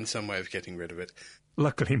we'll find some way of getting rid of it.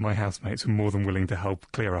 Luckily, my housemates were more than willing to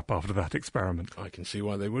help clear up after that experiment. I can see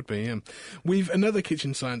why they would be, yeah. We've another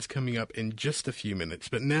Kitchen Science coming up in just a few minutes,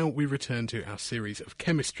 but now we return to our series of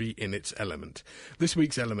Chemistry in its Element. This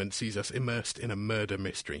week's element sees us immersed in a murder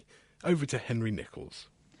mystery. Over to Henry Nichols.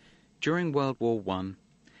 During World War I,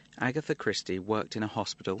 Agatha Christie worked in a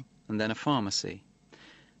hospital and then a pharmacy,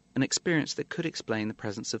 an experience that could explain the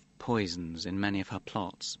presence of poisons in many of her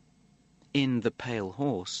plots. In The Pale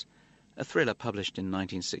Horse, a thriller published in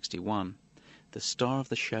 1961, the star of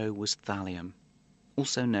the show was thallium,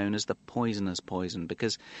 also known as the poisoner's poison,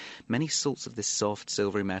 because many salts of this soft,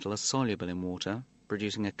 silvery metal are soluble in water,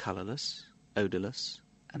 producing a colourless, odourless,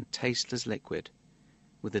 and tasteless liquid,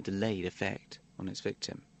 with a delayed effect on its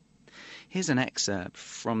victim. Here's an excerpt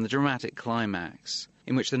from the dramatic climax,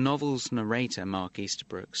 in which the novel's narrator, Mark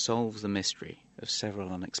Easterbrook, solves the mystery of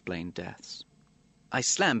several unexplained deaths. I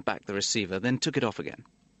slammed back the receiver, then took it off again.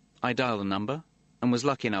 I dialed a number, and was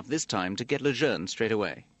lucky enough this time to get Lejeune straight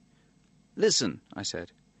away. "Listen," I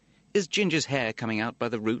said, "is Ginger's hair coming out by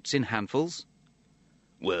the roots in handfuls?"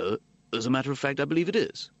 "Well, as a matter of fact, I believe it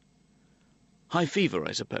is." "High fever,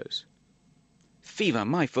 I suppose?" "Fever,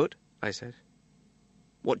 my foot," I said.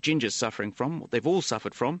 "What Ginger's suffering from, what they've all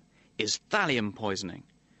suffered from, is thallium poisoning.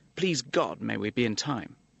 Please God, may we be in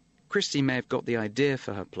time." Christie may have got the idea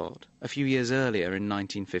for her plot a few years earlier in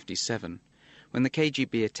 1957, when the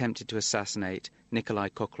KGB attempted to assassinate Nikolai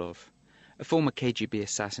Koklov, a former KGB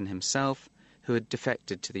assassin himself who had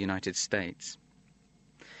defected to the United States.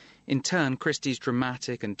 In turn, Christie's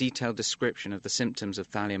dramatic and detailed description of the symptoms of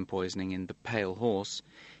thallium poisoning in The Pale Horse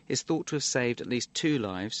is thought to have saved at least 2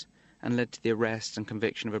 lives and led to the arrest and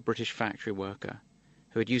conviction of a British factory worker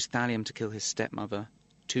who had used thallium to kill his stepmother,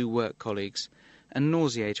 2 work colleagues, and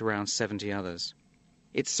nauseate around 70 others.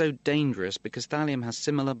 It's so dangerous because thallium has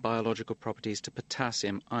similar biological properties to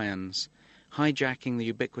potassium ions, hijacking the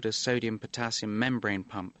ubiquitous sodium-potassium membrane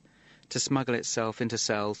pump to smuggle itself into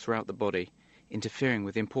cells throughout the body, interfering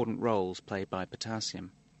with the important roles played by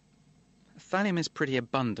potassium. Thallium is pretty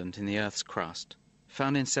abundant in the Earth's crust,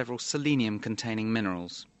 found in several selenium-containing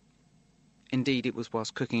minerals. Indeed, it was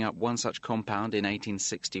whilst cooking up one such compound in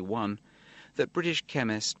 1861 that British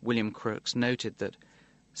chemist William Crookes noted that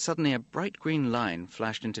suddenly a bright green line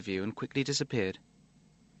flashed into view and quickly disappeared.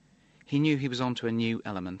 He knew he was onto a new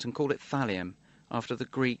element and called it thallium, after the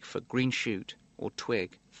Greek for green shoot or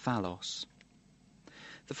twig, thallos.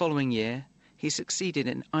 The following year, he succeeded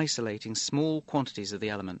in isolating small quantities of the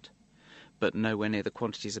element, but nowhere near the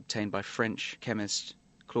quantities obtained by French chemist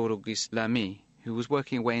Claude-Auguste Lamy, who was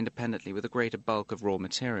working away independently with a greater bulk of raw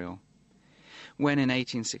material. When in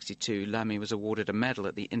 1862 Lamy was awarded a medal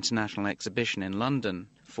at the International Exhibition in London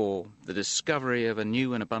for the discovery of a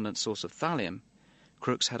new and abundant source of thallium,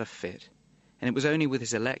 Crookes had a fit, and it was only with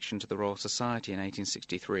his election to the Royal Society in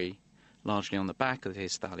 1863, largely on the back of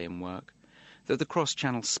his thallium work, that the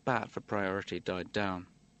cross-channel spat for priority died down.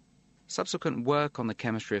 Subsequent work on the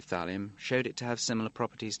chemistry of thallium showed it to have similar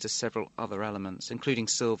properties to several other elements, including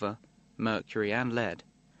silver, mercury and lead,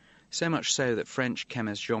 so much so that French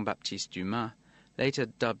chemist Jean-Baptiste Dumas later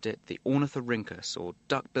dubbed it the ornithorhynchus, or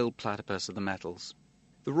duck-billed platypus of the metals.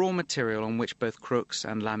 The raw material on which both Crookes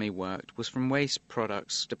and Lamy worked was from waste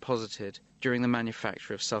products deposited during the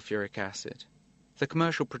manufacture of sulfuric acid. The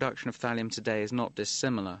commercial production of thallium today is not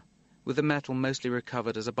dissimilar, with the metal mostly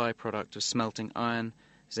recovered as a byproduct of smelting iron,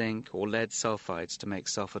 zinc or lead sulfides to make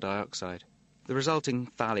sulfur dioxide. The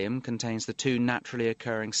resulting thallium contains the two naturally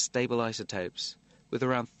occurring stable isotopes, with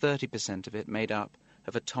around 30% of it made up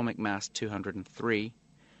of atomic mass 203,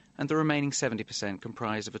 and the remaining 70%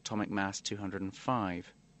 comprised of atomic mass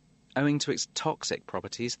 205. Owing to its toxic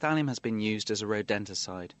properties, thallium has been used as a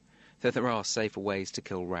rodenticide, though there are safer ways to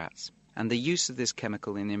kill rats, and the use of this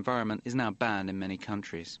chemical in the environment is now banned in many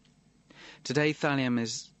countries. Today, thallium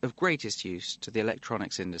is of greatest use to the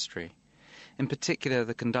electronics industry. In particular,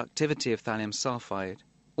 the conductivity of thallium sulfide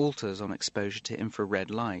alters on exposure to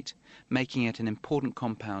infrared light, making it an important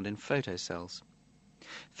compound in photocells.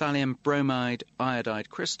 Thallium bromide iodide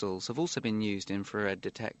crystals have also been used in infrared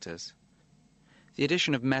detectors. The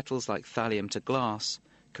addition of metals like thallium to glass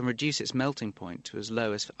can reduce its melting point to as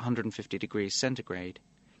low as 150 degrees centigrade.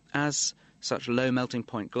 As such low melting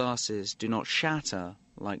point glasses do not shatter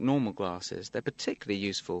like normal glasses, they're particularly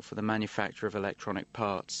useful for the manufacture of electronic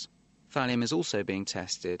parts. Thallium is also being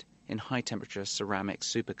tested in high-temperature ceramic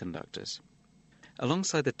superconductors.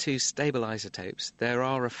 Alongside the two stable isotopes, there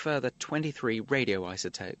are a further 23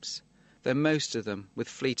 radioisotopes, though most of them with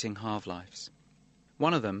fleeting half-lives.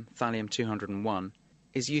 One of them, thallium-201,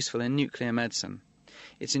 is useful in nuclear medicine.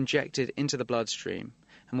 It's injected into the bloodstream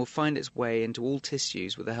and will find its way into all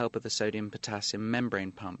tissues with the help of the sodium-potassium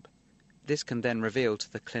membrane pump. This can then reveal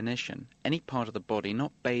to the clinician any part of the body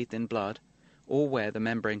not bathed in blood or where the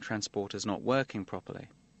membrane transporter is not working properly.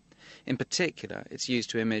 In particular, it's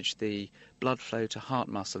used to image the blood flow to heart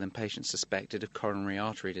muscle in patients suspected of coronary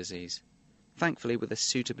artery disease. Thankfully, with a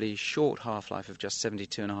suitably short half-life of just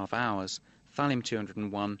 72.5 hours,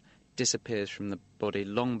 thallium-201 disappears from the body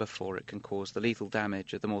long before it can cause the lethal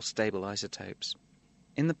damage of the more stable isotopes.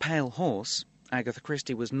 In The Pale Horse, Agatha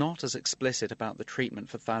Christie was not as explicit about the treatment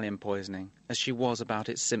for thallium poisoning as she was about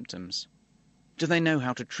its symptoms. "Do they know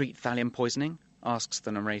how to treat thallium poisoning?" asks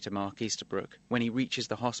the narrator Mark Easterbrook when he reaches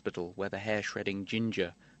the hospital where the hair-shredding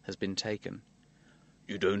Ginger has been taken.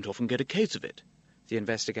 "You don't often get a case of it," the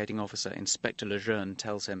investigating officer, Inspector Lejeune,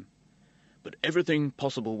 tells him. "But everything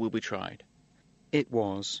possible will be tried." It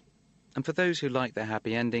was. And for those who like their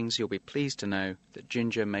happy endings, you'll be pleased to know that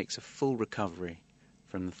Ginger makes a full recovery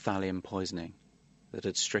from the thallium poisoning that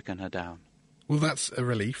had stricken her down. Well, that's a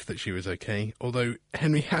relief that she was okay, although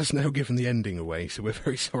Henry has now given the ending away, so we're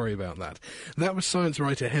very sorry about that. That was science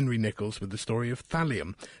writer Henry Nichols with the story of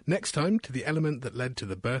thallium. Next time, to the element that led to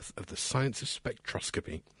the birth of the science of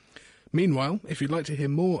spectroscopy. Meanwhile, if you'd like to hear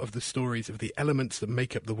more of the stories of the elements that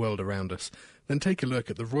make up the world around us, then take a look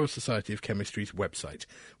at the Royal Society of Chemistry's website,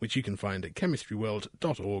 which you can find at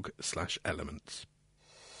chemistryworld.org/elements.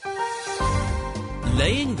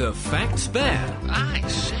 Laying the facts bare. I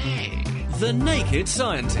say. The Naked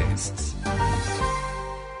Scientists.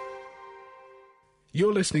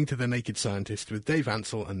 You're listening to The Naked Scientist with Dave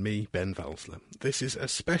Ansell and me, Ben Valsler. This is a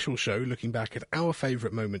special show looking back at our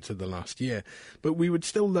favourite moments of the last year, but we would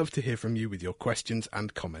still love to hear from you with your questions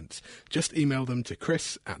and comments. Just email them to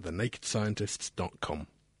chris@thenakedscientists.com.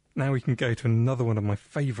 Now we can go to another one of my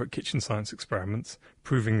favourite kitchen science experiments,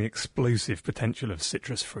 proving the explosive potential of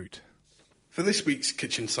citrus fruit. For this week's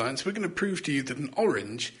Kitchen Science, we're going to prove to you that an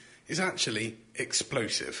orange is actually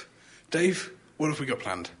explosive. Dave, what have we got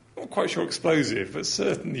planned? Not quite sure explosive, but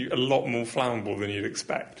certainly a lot more flammable than you'd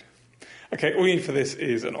expect. Okay, all you need for this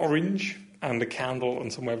is an orange and a candle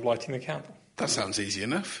and some way of lighting the candle. That sounds easy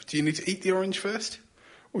enough. Do you need to eat the orange first?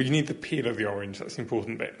 Well, you need the peel of the orange, that's the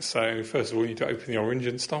important bit. So first of all, you need to open the orange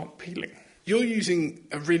and start peeling. You're using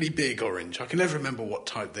a really big orange. I can never remember what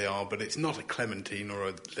type they are, but it's not a clementine or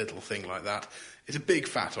a little thing like that. It's a big,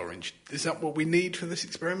 fat orange. Is that what we need for this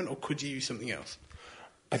experiment, or could you use something else?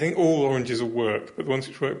 I think all oranges will work, but the ones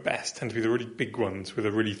which work best tend to be the really big ones with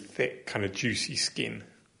a really thick, kind of juicy skin.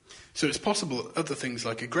 So it's possible other things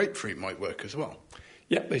like a grapefruit might work as well?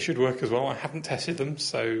 Yeah, they should work as well. I haven't tested them,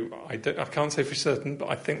 so I can't say for certain, but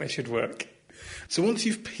I think they should work. So once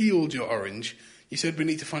you've peeled your orange, you said we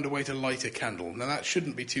need to find a way to light a candle. Now, that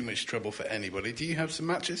shouldn't be too much trouble for anybody. Do you have some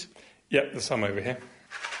matches? Yeah, there's some over here.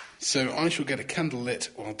 So I shall get a candle lit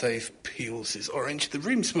while Dave peels his orange. The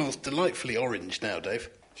room smells delightfully orange now, Dave.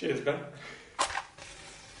 Cheers, Ben.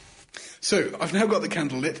 So, I've now got the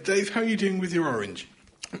candle lit. Dave, how are you doing with your orange?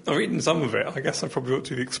 I've eaten some of it. I guess I probably ought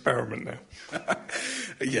to do the experiment now.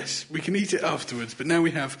 Yes, we can eat it afterwards, but now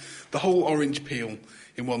we have the whole orange peel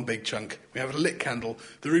in one big chunk. We have a lit candle.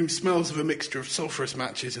 The room smells of a mixture of sulphurous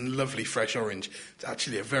matches and lovely fresh orange. It's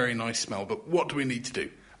actually a very nice smell, but what do we need to do?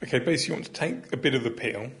 Okay, basically you want to take a bit of the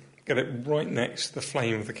peel, get it right next to the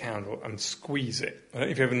flame of the candle and squeeze it. I don't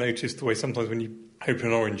know if you ever noticed the way sometimes when you open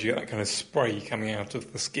an orange you get that kind of spray coming out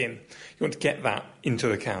of the skin. You want to get that into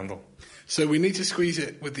the candle. So we need to squeeze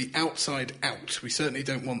it with the outside out. We certainly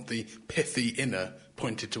don't want the pithy inner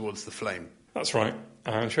pointed towards the flame. That's right.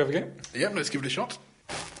 And shall we have a go? Yep, let's give it a shot.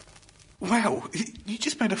 Wow, you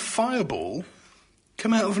just made a fireball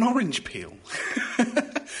come out of an orange peel.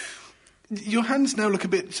 Your hands now look a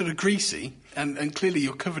bit sort of greasy, and clearly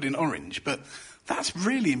you're covered in orange, but that's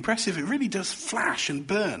really impressive. It really does flash and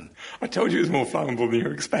burn. I told you it was more flammable than you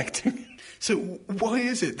were expecting. So why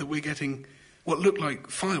is it that we're getting what look like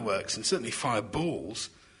fireworks, and certainly fireballs,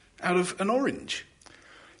 out of an orange?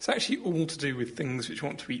 It's actually all to do with things which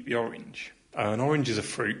want to eat the orange. An orange is a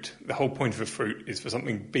fruit. The whole point of a fruit is for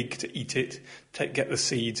something big to eat it, get the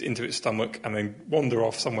seeds into its stomach, and then wander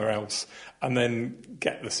off somewhere else, and then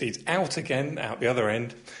get the seeds out again, out the other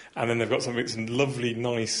end, and then they've got some lovely,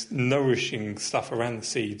 nice, nourishing stuff around the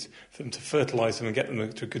seeds for them to fertilise them and get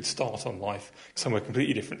them to a good start on life, somewhere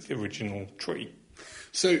completely different to the original tree.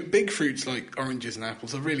 So big fruits like oranges and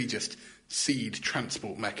apples are really just seed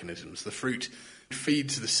transport mechanisms. The fruit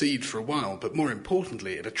feeds the seed for a while, but more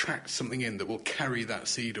importantly, it attracts something in that will carry that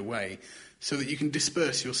seed away so that you can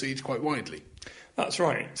disperse your seeds quite widely. That's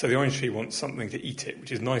right. So the orange tree wants something to eat it,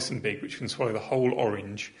 which is nice and big, which can swallow the whole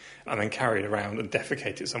orange and then carry it around and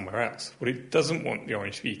defecate it somewhere else. What it doesn't want the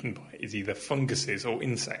orange to be eaten by is either funguses or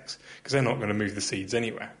insects, because they're not going to move the seeds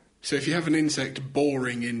anywhere. So if you have an insect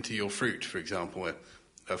boring into your fruit, for example,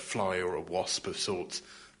 a fly or a wasp of sorts,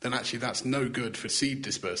 then actually that's no good for seed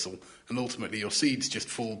dispersal, and ultimately your seeds just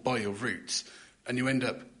fall by your roots, and you end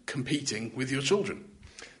up competing with your children.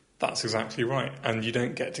 That's exactly right, and you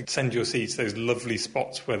don't get to send your seeds to those lovely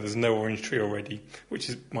spots where there's no orange tree already, which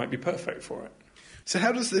might be perfect for it. So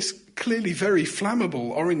how does this clearly very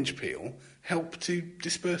flammable orange peel help to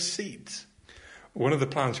disperse seeds? One of the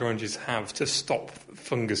plants oranges have to stop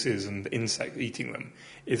funguses and insects eating them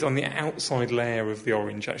is on the outside layer of the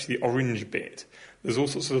orange, actually the orange bit. There's all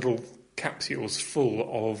sorts of little capsules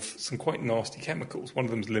full of some quite nasty chemicals. One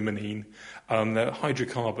of them's limonene, they're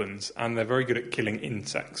hydrocarbons, and they're very good at killing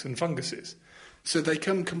insects and funguses. So they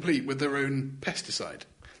come complete with their own pesticide?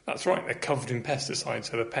 That's right, they're covered in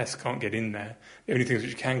pesticides, so the pests can't get in there. The only things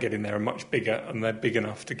which can get in there are much bigger, and they're big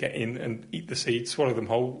enough to get in and eat the seeds, swallow them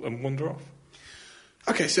whole, and wander off.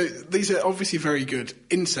 OK, so these are obviously very good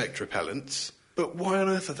insect repellents, but why on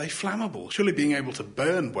earth are they flammable? Surely being able to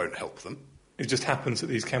burn won't help them. It just happens that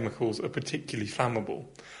these chemicals are particularly flammable.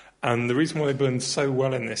 And the reason why they burn so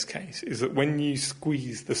well in this case is that when you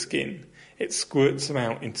squeeze the skin, it squirts them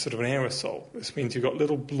out into sort of an aerosol. This means you've got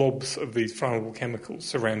little blobs of these flammable chemicals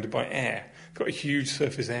surrounded by air. You've got a huge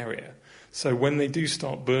surface area. So when they do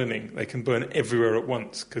start burning, they can burn everywhere at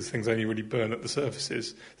once, because things only really burn at the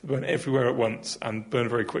surfaces. They burn everywhere at once and burn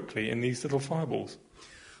very quickly in these little fireballs.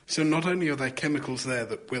 So not only are there chemicals there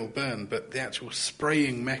that will burn, but the actual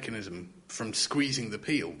spraying mechanism from squeezing the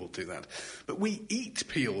peel will do that. But we eat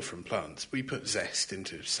peel from plants. We put zest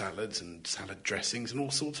into salads and salad dressings and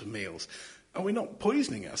all sorts of meals. Are we not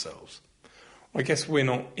poisoning ourselves? I guess we're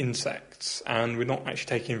not insects, and we're not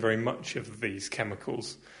actually taking very much of these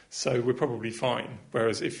chemicals, so we're probably fine.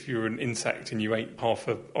 Whereas if you're an insect and you ate half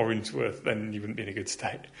an orange worth, then you wouldn't be in a good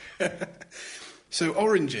state. So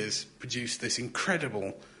oranges produce this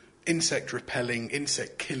incredible insect-repelling,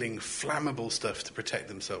 insect-killing, flammable stuff to protect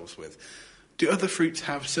themselves with. Do other fruits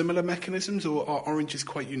have similar mechanisms, or are oranges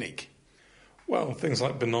quite unique? Well, things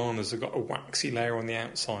like bananas have got a waxy layer on the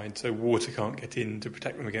outside, so water can't get in to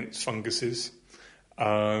protect them against funguses.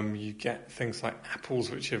 You get things like apples,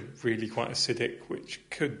 which are really quite acidic, which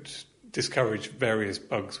could discourage various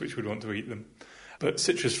bugs which would want to eat them. But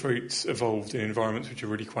citrus fruits evolved in environments which are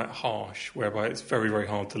really quite harsh, whereby it's very, very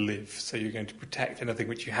hard to live. So you're going to protect anything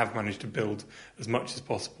which you have managed to build as much as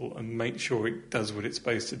possible and make sure it does what it's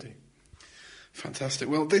supposed to do. Fantastic.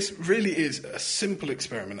 Well, this really is a simple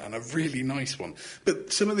experiment and a really nice one.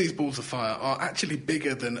 But some of these balls of fire are actually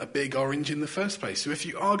bigger than a big orange in the first place. So if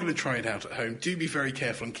you are going to try it out at home, do be very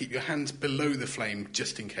careful and keep your hands below the flame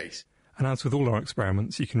just in case. And as with all our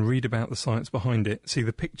experiments, you can read about the science behind it, see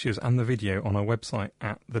the pictures and the video on our website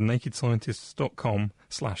at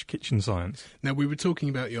thenakedscientists.com/kitchen science. Now, we were talking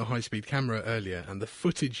about your high-speed camera earlier, and the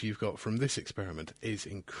footage you've got from this experiment is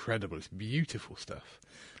incredible. It's beautiful stuff.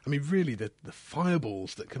 I mean, really, the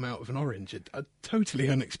fireballs that come out of an orange are totally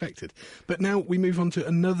unexpected. But now we move on to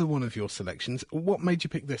another one of your selections. What made you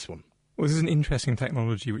pick this one? Well, this is an interesting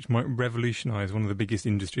technology which might revolutionise one of the biggest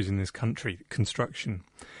industries in this country, construction.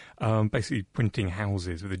 Basically printing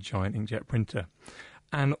houses with a giant inkjet printer.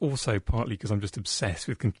 And also partly because I'm just obsessed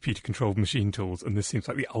with computer-controlled machine tools, and this seems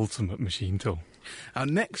like the ultimate machine tool. Our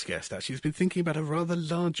next guest actually has been thinking about a rather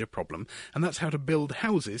larger problem, and that's how to build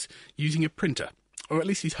houses using a printer. Or at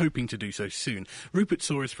least he's hoping to do so soon. Rupert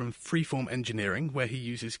Saw is from Freeform Engineering, where he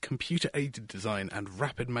uses computer-aided design and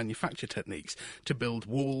rapid manufacture techniques to build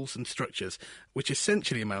walls and structures, which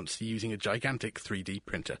essentially amounts to using a gigantic 3D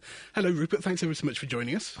printer. Hello, Rupert. Thanks ever so much for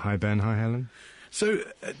joining us. Hi, Ben. Hi, Helen. So,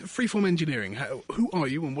 Freeform Engineering, who are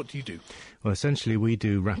you and what do you do? Well, essentially we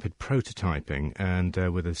do rapid prototyping, and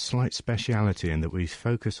with a slight speciality in that we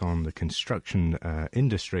focus on the construction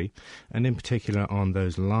industry, and in particular on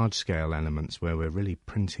those large-scale elements where we're really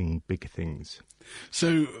printing big things.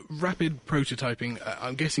 So, rapid prototyping,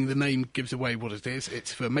 I'm guessing the name gives away what it is.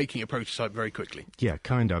 It's for making a prototype very quickly. Yeah,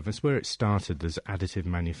 kind of. It's where it started. There's additive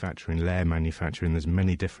manufacturing, layer manufacturing. There's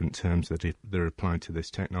many different terms that are applied to this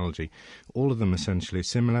technology. All of them essentially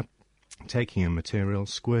similar. Taking a material,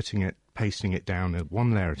 squirting it, pasting it down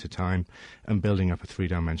one layer at a time, and building up a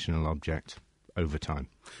three-dimensional object over time.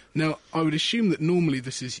 Now, I would assume that normally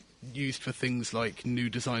this is used for things like new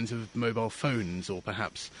designs of mobile phones, or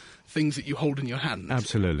perhaps things that you hold in your hand.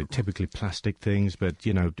 Absolutely. Typically plastic things, but,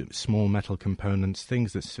 small metal components,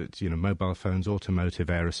 things that, mobile phones, automotive,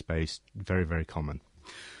 aerospace, very, very common.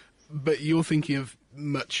 But you're thinking of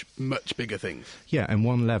much, much bigger things. Yeah, and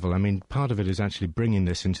one level. I mean, part of it is actually bringing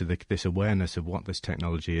this into this awareness of what this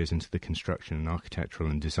technology is into the construction and architectural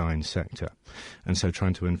and design sector. And so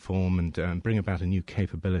trying to inform and bring about a new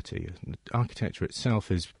capability. Architecture itself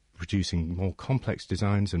is producing more complex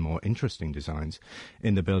designs and more interesting designs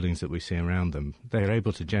in the buildings that we see around them. They are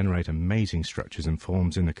able to generate amazing structures and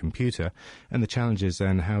forms in the computer, and the challenge is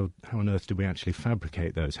then how on earth do we actually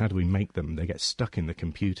fabricate those? How do we make them? They get stuck in the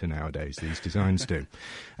computer nowadays, these designs do.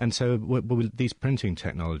 And so these printing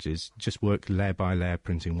technologies just work layer by layer,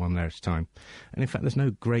 printing one layer at a time. And in fact, there's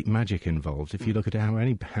no great magic involved. If you look at how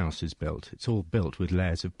any house is built, it's all built with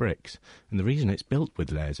layers of bricks. And the reason it's built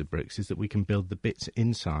with layers of bricks is that we can build the bits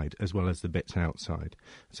inside as well as the bits outside.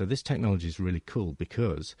 So this technology is really cool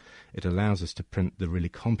because it allows us to print the really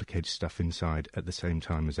complicated stuff inside at the same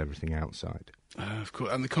time as everything outside. Of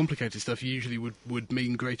course, and the complicated stuff usually would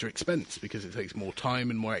mean greater expense because it takes more time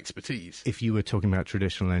and more expertise. If you were talking about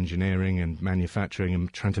traditional engineering and manufacturing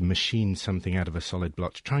and trying to machine something out of a solid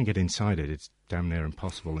block, to try and get inside it, it's damn near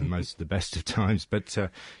impossible in most of the best of times. But,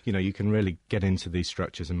 you can really get into these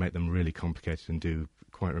structures and make them really complicated and do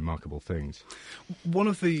quite remarkable things. One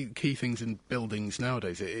of the key things in buildings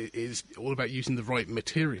nowadays is all about using the right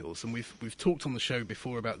materials, and we've talked on the show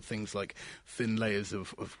before about things like thin layers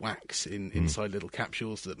of wax inside little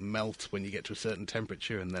capsules that melt when you get to a certain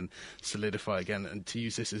temperature and then solidify again, and to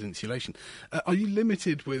use this as insulation. Are you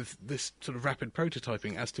limited with this sort of rapid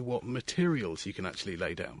prototyping as to what materials you can actually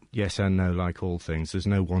lay down? Yes and no, like all things. There's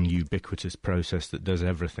no one ubiquitous process that does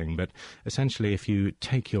everything, but essentially if you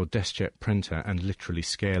take your DeskJet printer and literally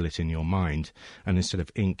scale it in your mind, and instead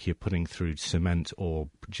of ink you're putting through cement or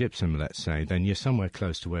gypsum, let's say, then you're somewhere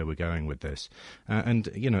close to where we're going with this. And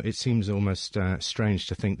it seems almost strange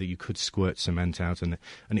to think that you could squirt cement out and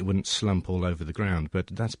it wouldn't slump all over the ground, but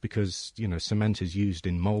that's because cement is used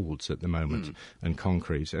in moulds at the moment and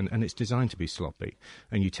concrete, and it's designed to be sloppy,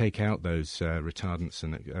 and you take out those retardants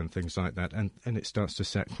and things like that, and it starts to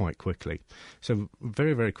set quite quickly. So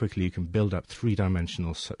very, very quickly you can build up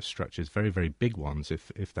three-dimensional structures, very, very big ones,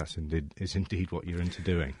 if that's indeed what you're into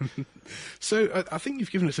doing. So I think you've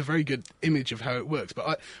given us a very good image of how it works,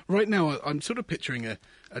 but right now I'm sort of picturing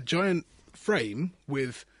a giant frame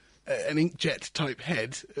with an inkjet type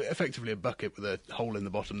head, effectively a bucket with a hole in the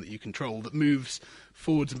bottom that you control, that moves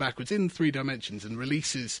forwards and backwards in 3 dimensions and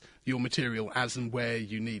releases your material as and where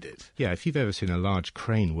you need it. Yeah, if you've ever seen a large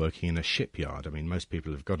crane working in a shipyard, I mean, most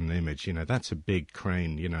people have got an image, that's a big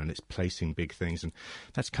crane, and it's placing big things, and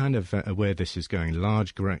that's kind of where this is going.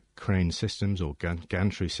 Large crane systems or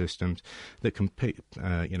gantry systems that can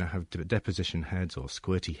have deposition heads or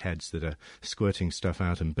squirty heads that are squirting stuff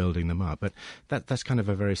out and building them up. But that's kind of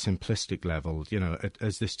a very simple simplistic level,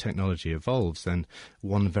 as this technology evolves, then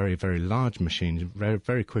one very, very large machine very,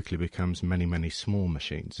 very quickly becomes many, many small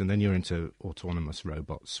machines. And then you're into autonomous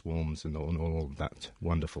robots, swarms, and all that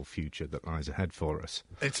wonderful future that lies ahead for us.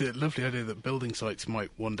 It's a lovely idea that building sites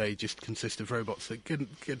might one day just consist of robots that can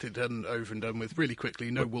get it done over and done with really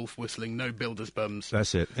quickly, no wolf whistling, no builder's bums.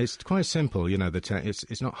 That's it. It's quite simple,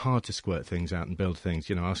 it's not hard to squirt things out and build things.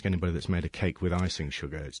 Ask anybody that's made a cake with icing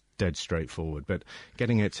sugar. It's dead straightforward. But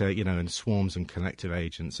getting it, in swarms and collective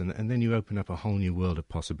agents, and then you open up a whole new world of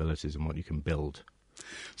possibilities and what you can build.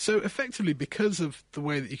 So effectively, because of the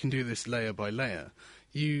way that you can do this layer by layer,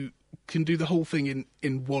 you can do the whole thing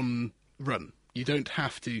in one run. You don't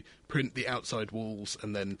have to print the outside walls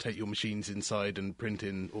and then take your machines inside and print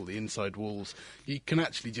in all the inside walls. You can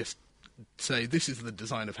actually just say, this is the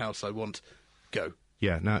design of house I want, go.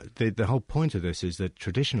 Yeah, now, the whole point of this is that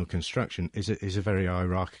traditional construction is a very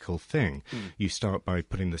hierarchical thing. You start by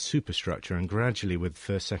putting the superstructure, and gradually with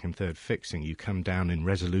first, second, third fixing, you come down in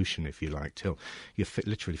resolution, if you like, till you're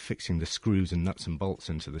literally fixing the screws and nuts and bolts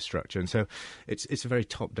into the structure. And so it's a very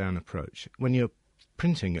top-down approach. When you're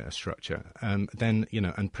printing a structure, then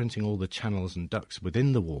and printing all the channels and ducts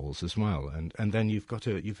within the walls as well, and then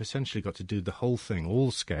you've essentially got to do the whole thing, all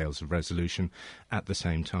scales of resolution at the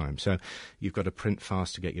same time. So you've got to print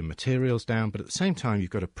fast to get your materials down, but at the same time you've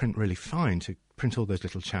got to print really fine to print all those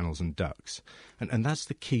little channels and ducts, and that's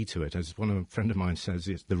the key to it. As a friend of mine says,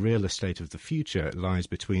 it's the real estate of the future lies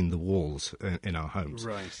between the walls in our homes,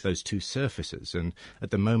 right. Those two surfaces, and at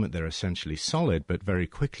the moment they're essentially solid, but very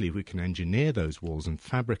quickly we can engineer those walls and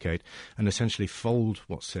fabricate and essentially fold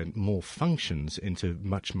what's more functions into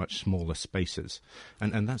much, much smaller spaces,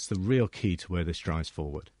 and that's the real key to where this drives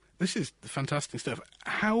forward. This is fantastic stuff.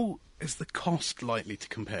 How is the cost likely to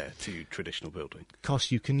compare to traditional building?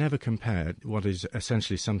 Cost, you can never compare what is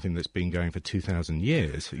essentially something that's been going for 2,000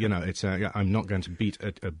 years. It's I'm not going to beat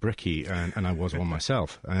a brickie, and I was one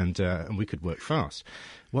myself, and we could work fast.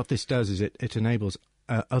 What this does is it enables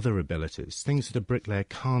other abilities, things that a bricklayer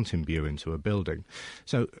can't imbue into a building.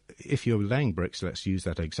 So if you're laying bricks, let's use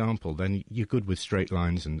that example, then you're good with straight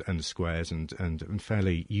lines and squares and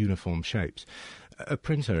fairly uniform shapes. A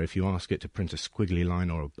printer, if you ask it to print a squiggly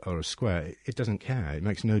line or a square, it doesn't care. It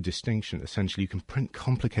makes no distinction. Essentially, you can print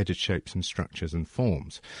complicated shapes and structures and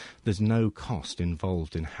forms. There's no cost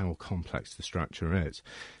involved in how complex the structure is.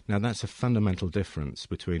 Now, that's a fundamental difference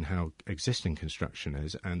between how existing construction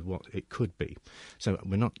is and what it could be. So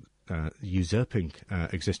we're not usurping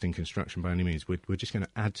existing construction by any means. We're just going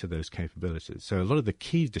to add to those capabilities. So a lot of the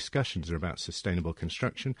key discussions are about sustainable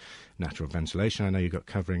construction, natural ventilation, I know you've got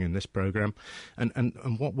covering in this program, and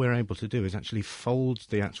what we're able to do is actually fold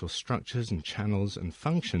the actual structures and channels and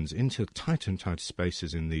functions into tight and tight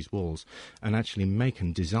spaces in these walls, and actually make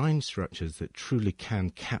and design structures that truly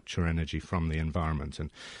can capture energy from the environment. And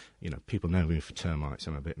people know me for termites.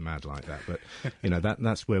 I'm a bit mad like that. But,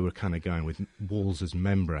 that's where we're kind of going with walls as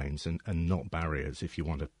membranes and not barriers, if you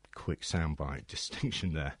want a quick soundbite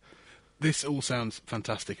distinction there. This all sounds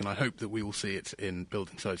fantastic, and I hope that we will see it in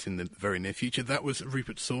building sites in the very near future. That was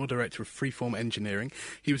Rupert Saw, Director of Freeform Engineering.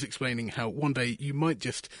 He was explaining how one day you might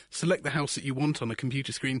just select the house that you want on a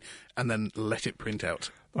computer screen and then let it print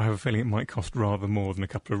out. I have a feeling it might cost rather more than a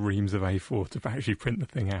couple of reams of A4 to actually print the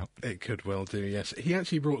thing out. It could well do, yes. He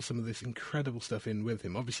actually brought some of this incredible stuff in with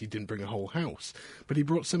him. Obviously, he didn't bring a whole house, but he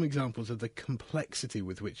brought some examples of the complexity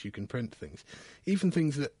with which you can print things, even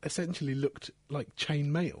things that essentially looked like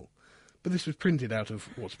chain mail. But this was printed out of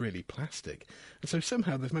what's really plastic. And so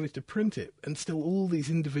somehow they've managed to print it, and still all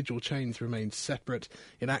these individual chains remain separate.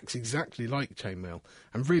 It acts exactly like chainmail.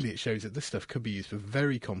 And really it shows that this stuff could be used for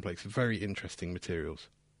very complex, very interesting materials.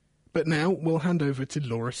 But now we'll hand over to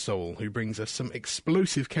Laura Soul, who brings us some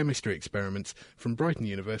explosive chemistry experiments from Brighton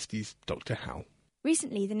University's Dr Hal.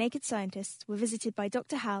 Recently, the Naked Scientists were visited by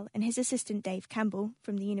Dr Hal and his assistant Dave Campbell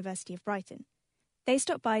from the University of Brighton. They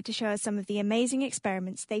stopped by to show us some of the amazing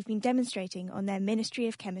experiments they've been demonstrating on their Ministry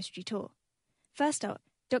of Chemistry tour. First up,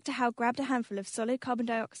 Dr Hal grabbed a handful of solid carbon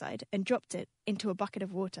dioxide and dropped it into a bucket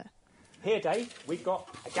of water. Here, Dave, we've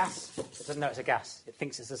got a gas. It doesn't know it's a gas. It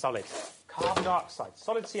thinks it's a solid. Carbon dioxide,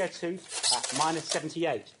 solid CO2 at minus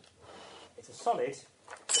 78. It's a solid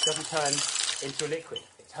that doesn't turn into a liquid.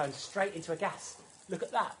 It turns straight into a gas. Look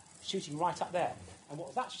at that, shooting right up there. And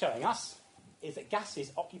what that's showing us is that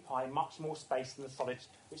gases occupy much more space than the solids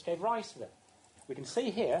which gave rise to them. We can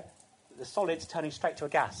see here that the solid's turning straight to a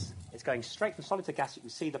gas. It's going straight from solid to gas. You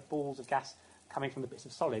can see the balls of gas coming from the bits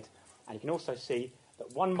of solid. And you can also see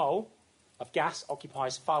that 1 mole of gas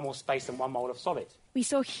occupies far more space than 1 mole of solid. We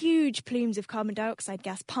saw huge plumes of carbon dioxide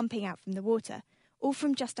gas pumping out from the water, all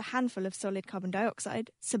from just a handful of solid carbon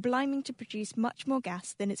dioxide, subliming to produce much more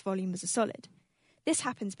gas than its volume as a solid. This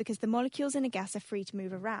happens because the molecules in a gas are free to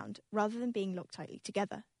move around, rather than being locked tightly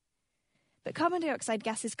together. But carbon dioxide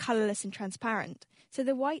gas is colourless and transparent, so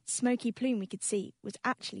the white, smoky plume we could see was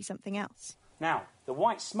actually something else. Now, the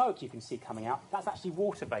white smoke you can see coming out, that's actually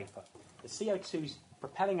water vapour. The CO2's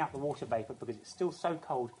propelling out the water vapour because it's still so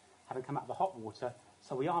cold, having come out of the hot water,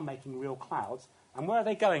 so we are making real clouds. And where are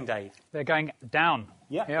they going, Dave? They're going down.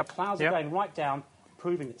 Yep. The clouds are going right down,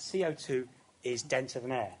 proving that CO2 is denser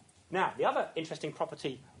than air. Now, the other interesting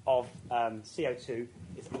property of CO2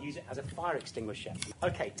 is we use it as a fire extinguisher.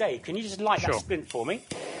 OK, Dave, can you just light that splint for me?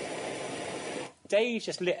 Dave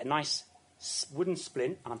just lit a nice wooden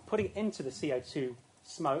splint, and I'm putting it into the CO2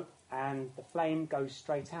 smoke, and the flame goes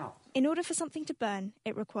straight out. In order for something to burn,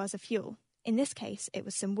 it requires a fuel. In this case, it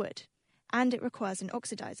was some wood. And it requires an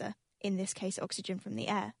oxidizer, in this case oxygen from the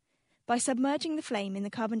air. By submerging the flame in the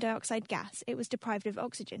carbon dioxide gas, it was deprived of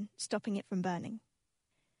oxygen, stopping it from burning.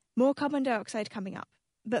 More carbon dioxide coming up.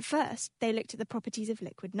 But first, they looked at the properties of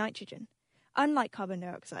liquid nitrogen. Unlike carbon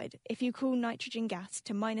dioxide, if you cool nitrogen gas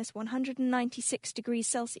to minus 196 degrees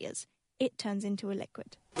Celsius, it turns into a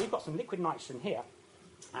liquid. We've got some liquid nitrogen here,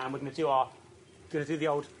 and we're going to do the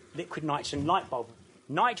old liquid nitrogen light bulb.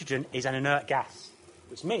 Nitrogen is an inert gas,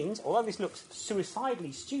 which means, although this looks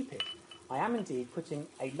suicidally stupid, I am indeed putting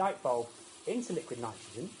a light bulb into liquid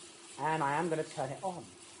nitrogen, and I am going to turn it on.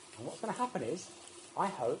 And what's going to happen is, I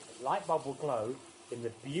hope the light bulb will glow in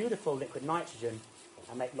the beautiful liquid nitrogen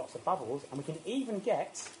and make lots of bubbles, and we can even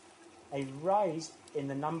get a rise in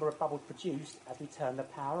the number of bubbles produced as we turn the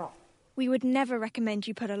power up. We would never recommend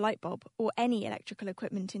you put a light bulb or any electrical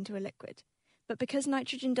equipment into a liquid. But because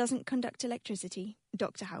nitrogen doesn't conduct electricity,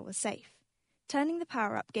 Dr Hal was safe. Turning the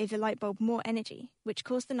power up gave the light bulb more energy, which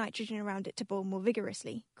caused the nitrogen around it to boil more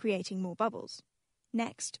vigorously, creating more bubbles.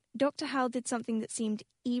 Next, Dr Hal did something that seemed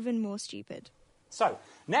even more stupid. So,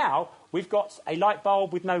 now we've got a light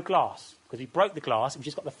bulb with no glass, because we broke the glass, we've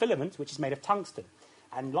just got the filament, which is made of tungsten.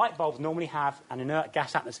 And light bulbs normally have an inert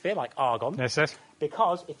gas atmosphere, like argon. Yes, yes.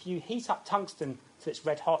 Because if you heat up tungsten till it's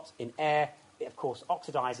red hot in air, it, of course,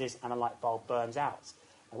 oxidises and a light bulb burns out.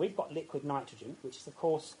 And we've got liquid nitrogen, which is, of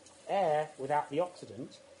course, air without the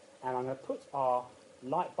oxidant. And I'm going to put our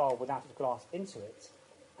light bulb without the glass into it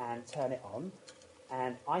and turn it on.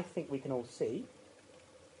 And I think we can all see,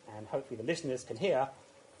 and hopefully the listeners can hear,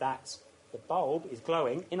 that the bulb is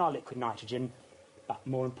glowing in our liquid nitrogen, but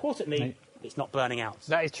more importantly, it's not burning out.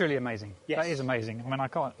 That is truly amazing. Yes. That is amazing. I mean, I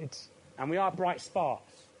can't... And we are bright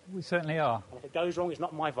sparks. We certainly are. And if it goes wrong, it's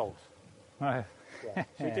not my fault. Yeah.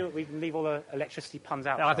 Should we can leave all the electricity puns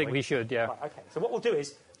out? I think we should, yeah. Right, OK, so what we'll do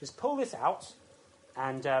is just pull this out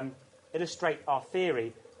and illustrate our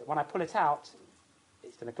theory that when I pull it out,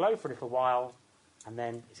 it's going to glow for a little while, and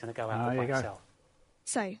then it's going to go out by itself.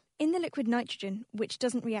 So, in the liquid nitrogen, which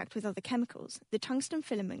doesn't react with other chemicals, the tungsten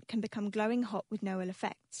filament can become glowing hot with no ill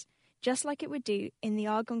effects, just like it would do in the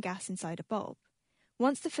argon gas inside a bulb.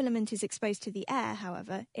 Once the filament is exposed to the air,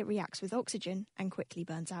 however, it reacts with oxygen and quickly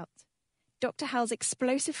burns out. Dr Hal's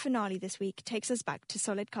explosive finale this week takes us back to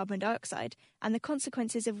solid carbon dioxide and the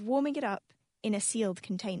consequences of warming it up in a sealed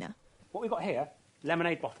container. What we've got here,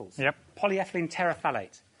 lemonade bottles. Yep. Polyethylene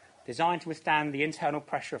terephthalate, designed to withstand the internal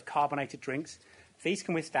pressure of carbonated drinks. These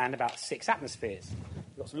can withstand about 6 atmospheres.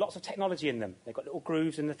 We've got lots of technology in them. They've got little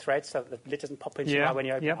grooves in the threads so that the lid doesn't pop into your eye when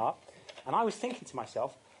you open it up. And I was thinking to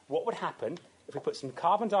myself, what would happen if we put some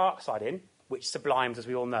carbon dioxide in, which sublimes, as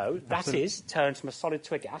we all know, that is, turns from a solid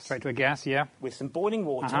to a gas. Straight to a gas, yeah. With some boiling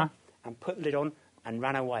water, and put the lid on and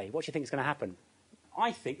ran away. What do you think is going to happen?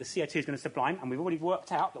 I think the CO2 is going to sublime, and we've already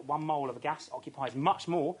worked out that 1 mole of a gas occupies much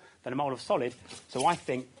more than a mole of solid, so I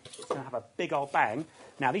think it's going to have a big old bang.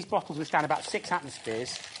 Now, these bottles withstand about 6 atmospheres.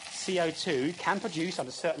 CO2 can produce,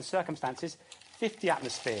 under certain circumstances, 50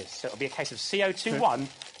 atmospheres. So it'll be a case of CO2 1,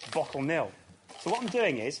 bottle nil. So what I'm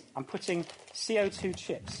doing is I'm putting CO2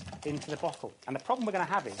 chips into the bottle. And the problem we're going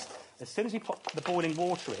to have is, as soon as we put the boiling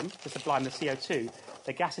water in to sublime the CO2,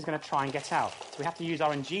 the gas is going to try and get out. So we have to use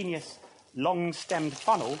our ingenious long-stemmed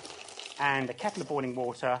funnel and a kettle of boiling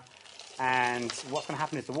water. And what's going to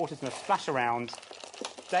happen is the water's going to splash around.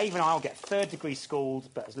 Dave and I will get third-degree schooled,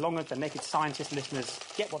 but as long as the Naked Scientist listeners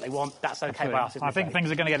get what they want, that's OK by us. I think things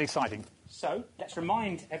are going to get exciting. So let's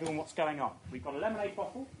remind everyone what's going on. We've got a lemonade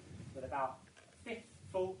bottle with about a fifth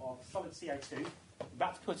full of solid CO2. We're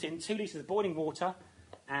about to put in 2 litres of boiling water,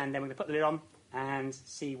 and then we're going to put the lid on and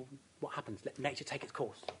see what happens. Let nature take its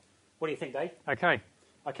course. What do you think, Dave? OK.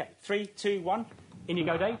 OK, 3, 2, 1. In you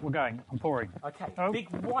go, Dave. We're going. I'm pouring. OK, big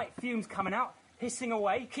white fumes coming out. hissing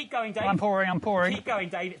away. Keep going, Dave. I'm pouring. Keep going,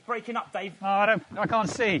 Dave. It's breaking up, Dave. Oh, I can't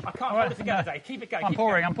see. I can't hold it together, Dave. Keep it going. I'm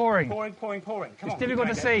pouring. Pouring. Come on. It's difficult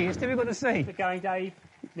to see. It's difficult to see. Keep it going, Dave.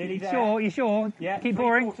 Nearly there. You sure? Yeah. Keep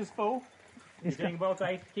pouring. Water's full. You're doing well,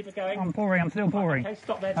 Dave. Keep it going. I'm pouring. I'm still pouring. Okay,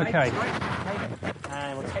 stop there, Dave. Okay. Okay.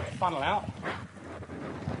 And we'll take the funnel out.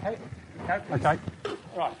 Okay. Go. Okay.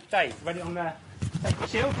 Right, Dave. Ready on the safety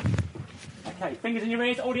shield? Okay. Fingers in your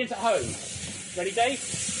ears. Audience at home. Ready, Dave?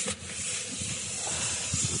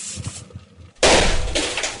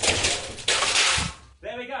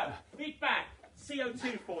 There we go. Big bang.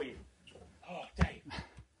 CO2 for you. Oh, Dave. Are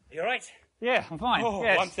you all right? Yeah, I'm fine. Oh,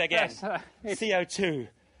 yes. once again. Yes, CO2.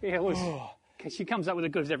 Yeah, it was. She comes up with the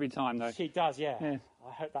goods every time, though. She does, yeah. Yeah.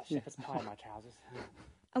 I hope that shepherd's pie in my trousers.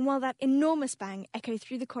 And while that enormous bang echoed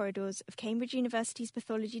through the corridors of Cambridge University's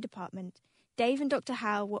pathology department, Dave and Dr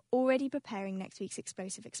Hal were already preparing next week's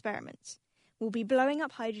explosive experiments. We'll be blowing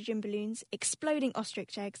up hydrogen balloons, exploding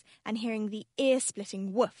ostrich eggs, and hearing the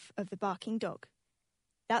ear-splitting woof of the barking dog.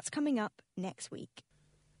 That's coming up next week.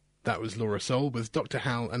 That was Laura Soul with Dr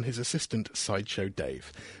Hal and his assistant Sideshow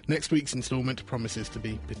Dave. Next week's instalment promises to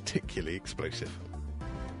be particularly explosive.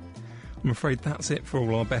 I'm afraid that's it for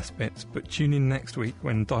all our best bits, but tune in next week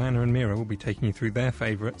when Diana and Mira will be taking you through their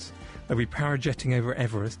favourites. They'll be parajetting over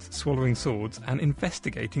Everest, swallowing swords, and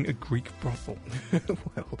investigating a Greek brothel.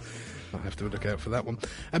 Well, I'll have to look out for that one.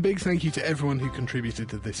 A big thank you to everyone who contributed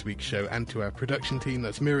to this week's show and to our production team.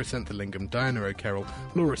 That's Mira Senthalingam, Diana O'Carroll,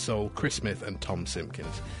 Laura Soul, Chris Smith and Tom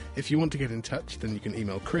Simpkins. If you want to get in touch, then you can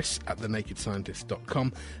email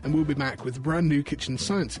chris@thenakedscientist.com, and we'll be back with brand new kitchen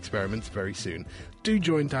science experiments very soon. Do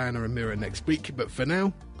join Diana and Mira next week, but for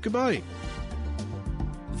now, goodbye.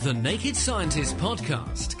 The Naked Scientist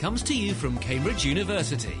podcast comes to you from Cambridge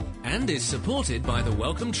University and is supported by the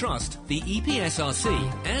Wellcome Trust, the EPSRC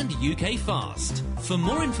and UK FAST. For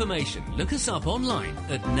more information, look us up online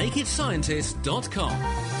at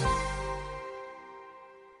nakedscientist.com.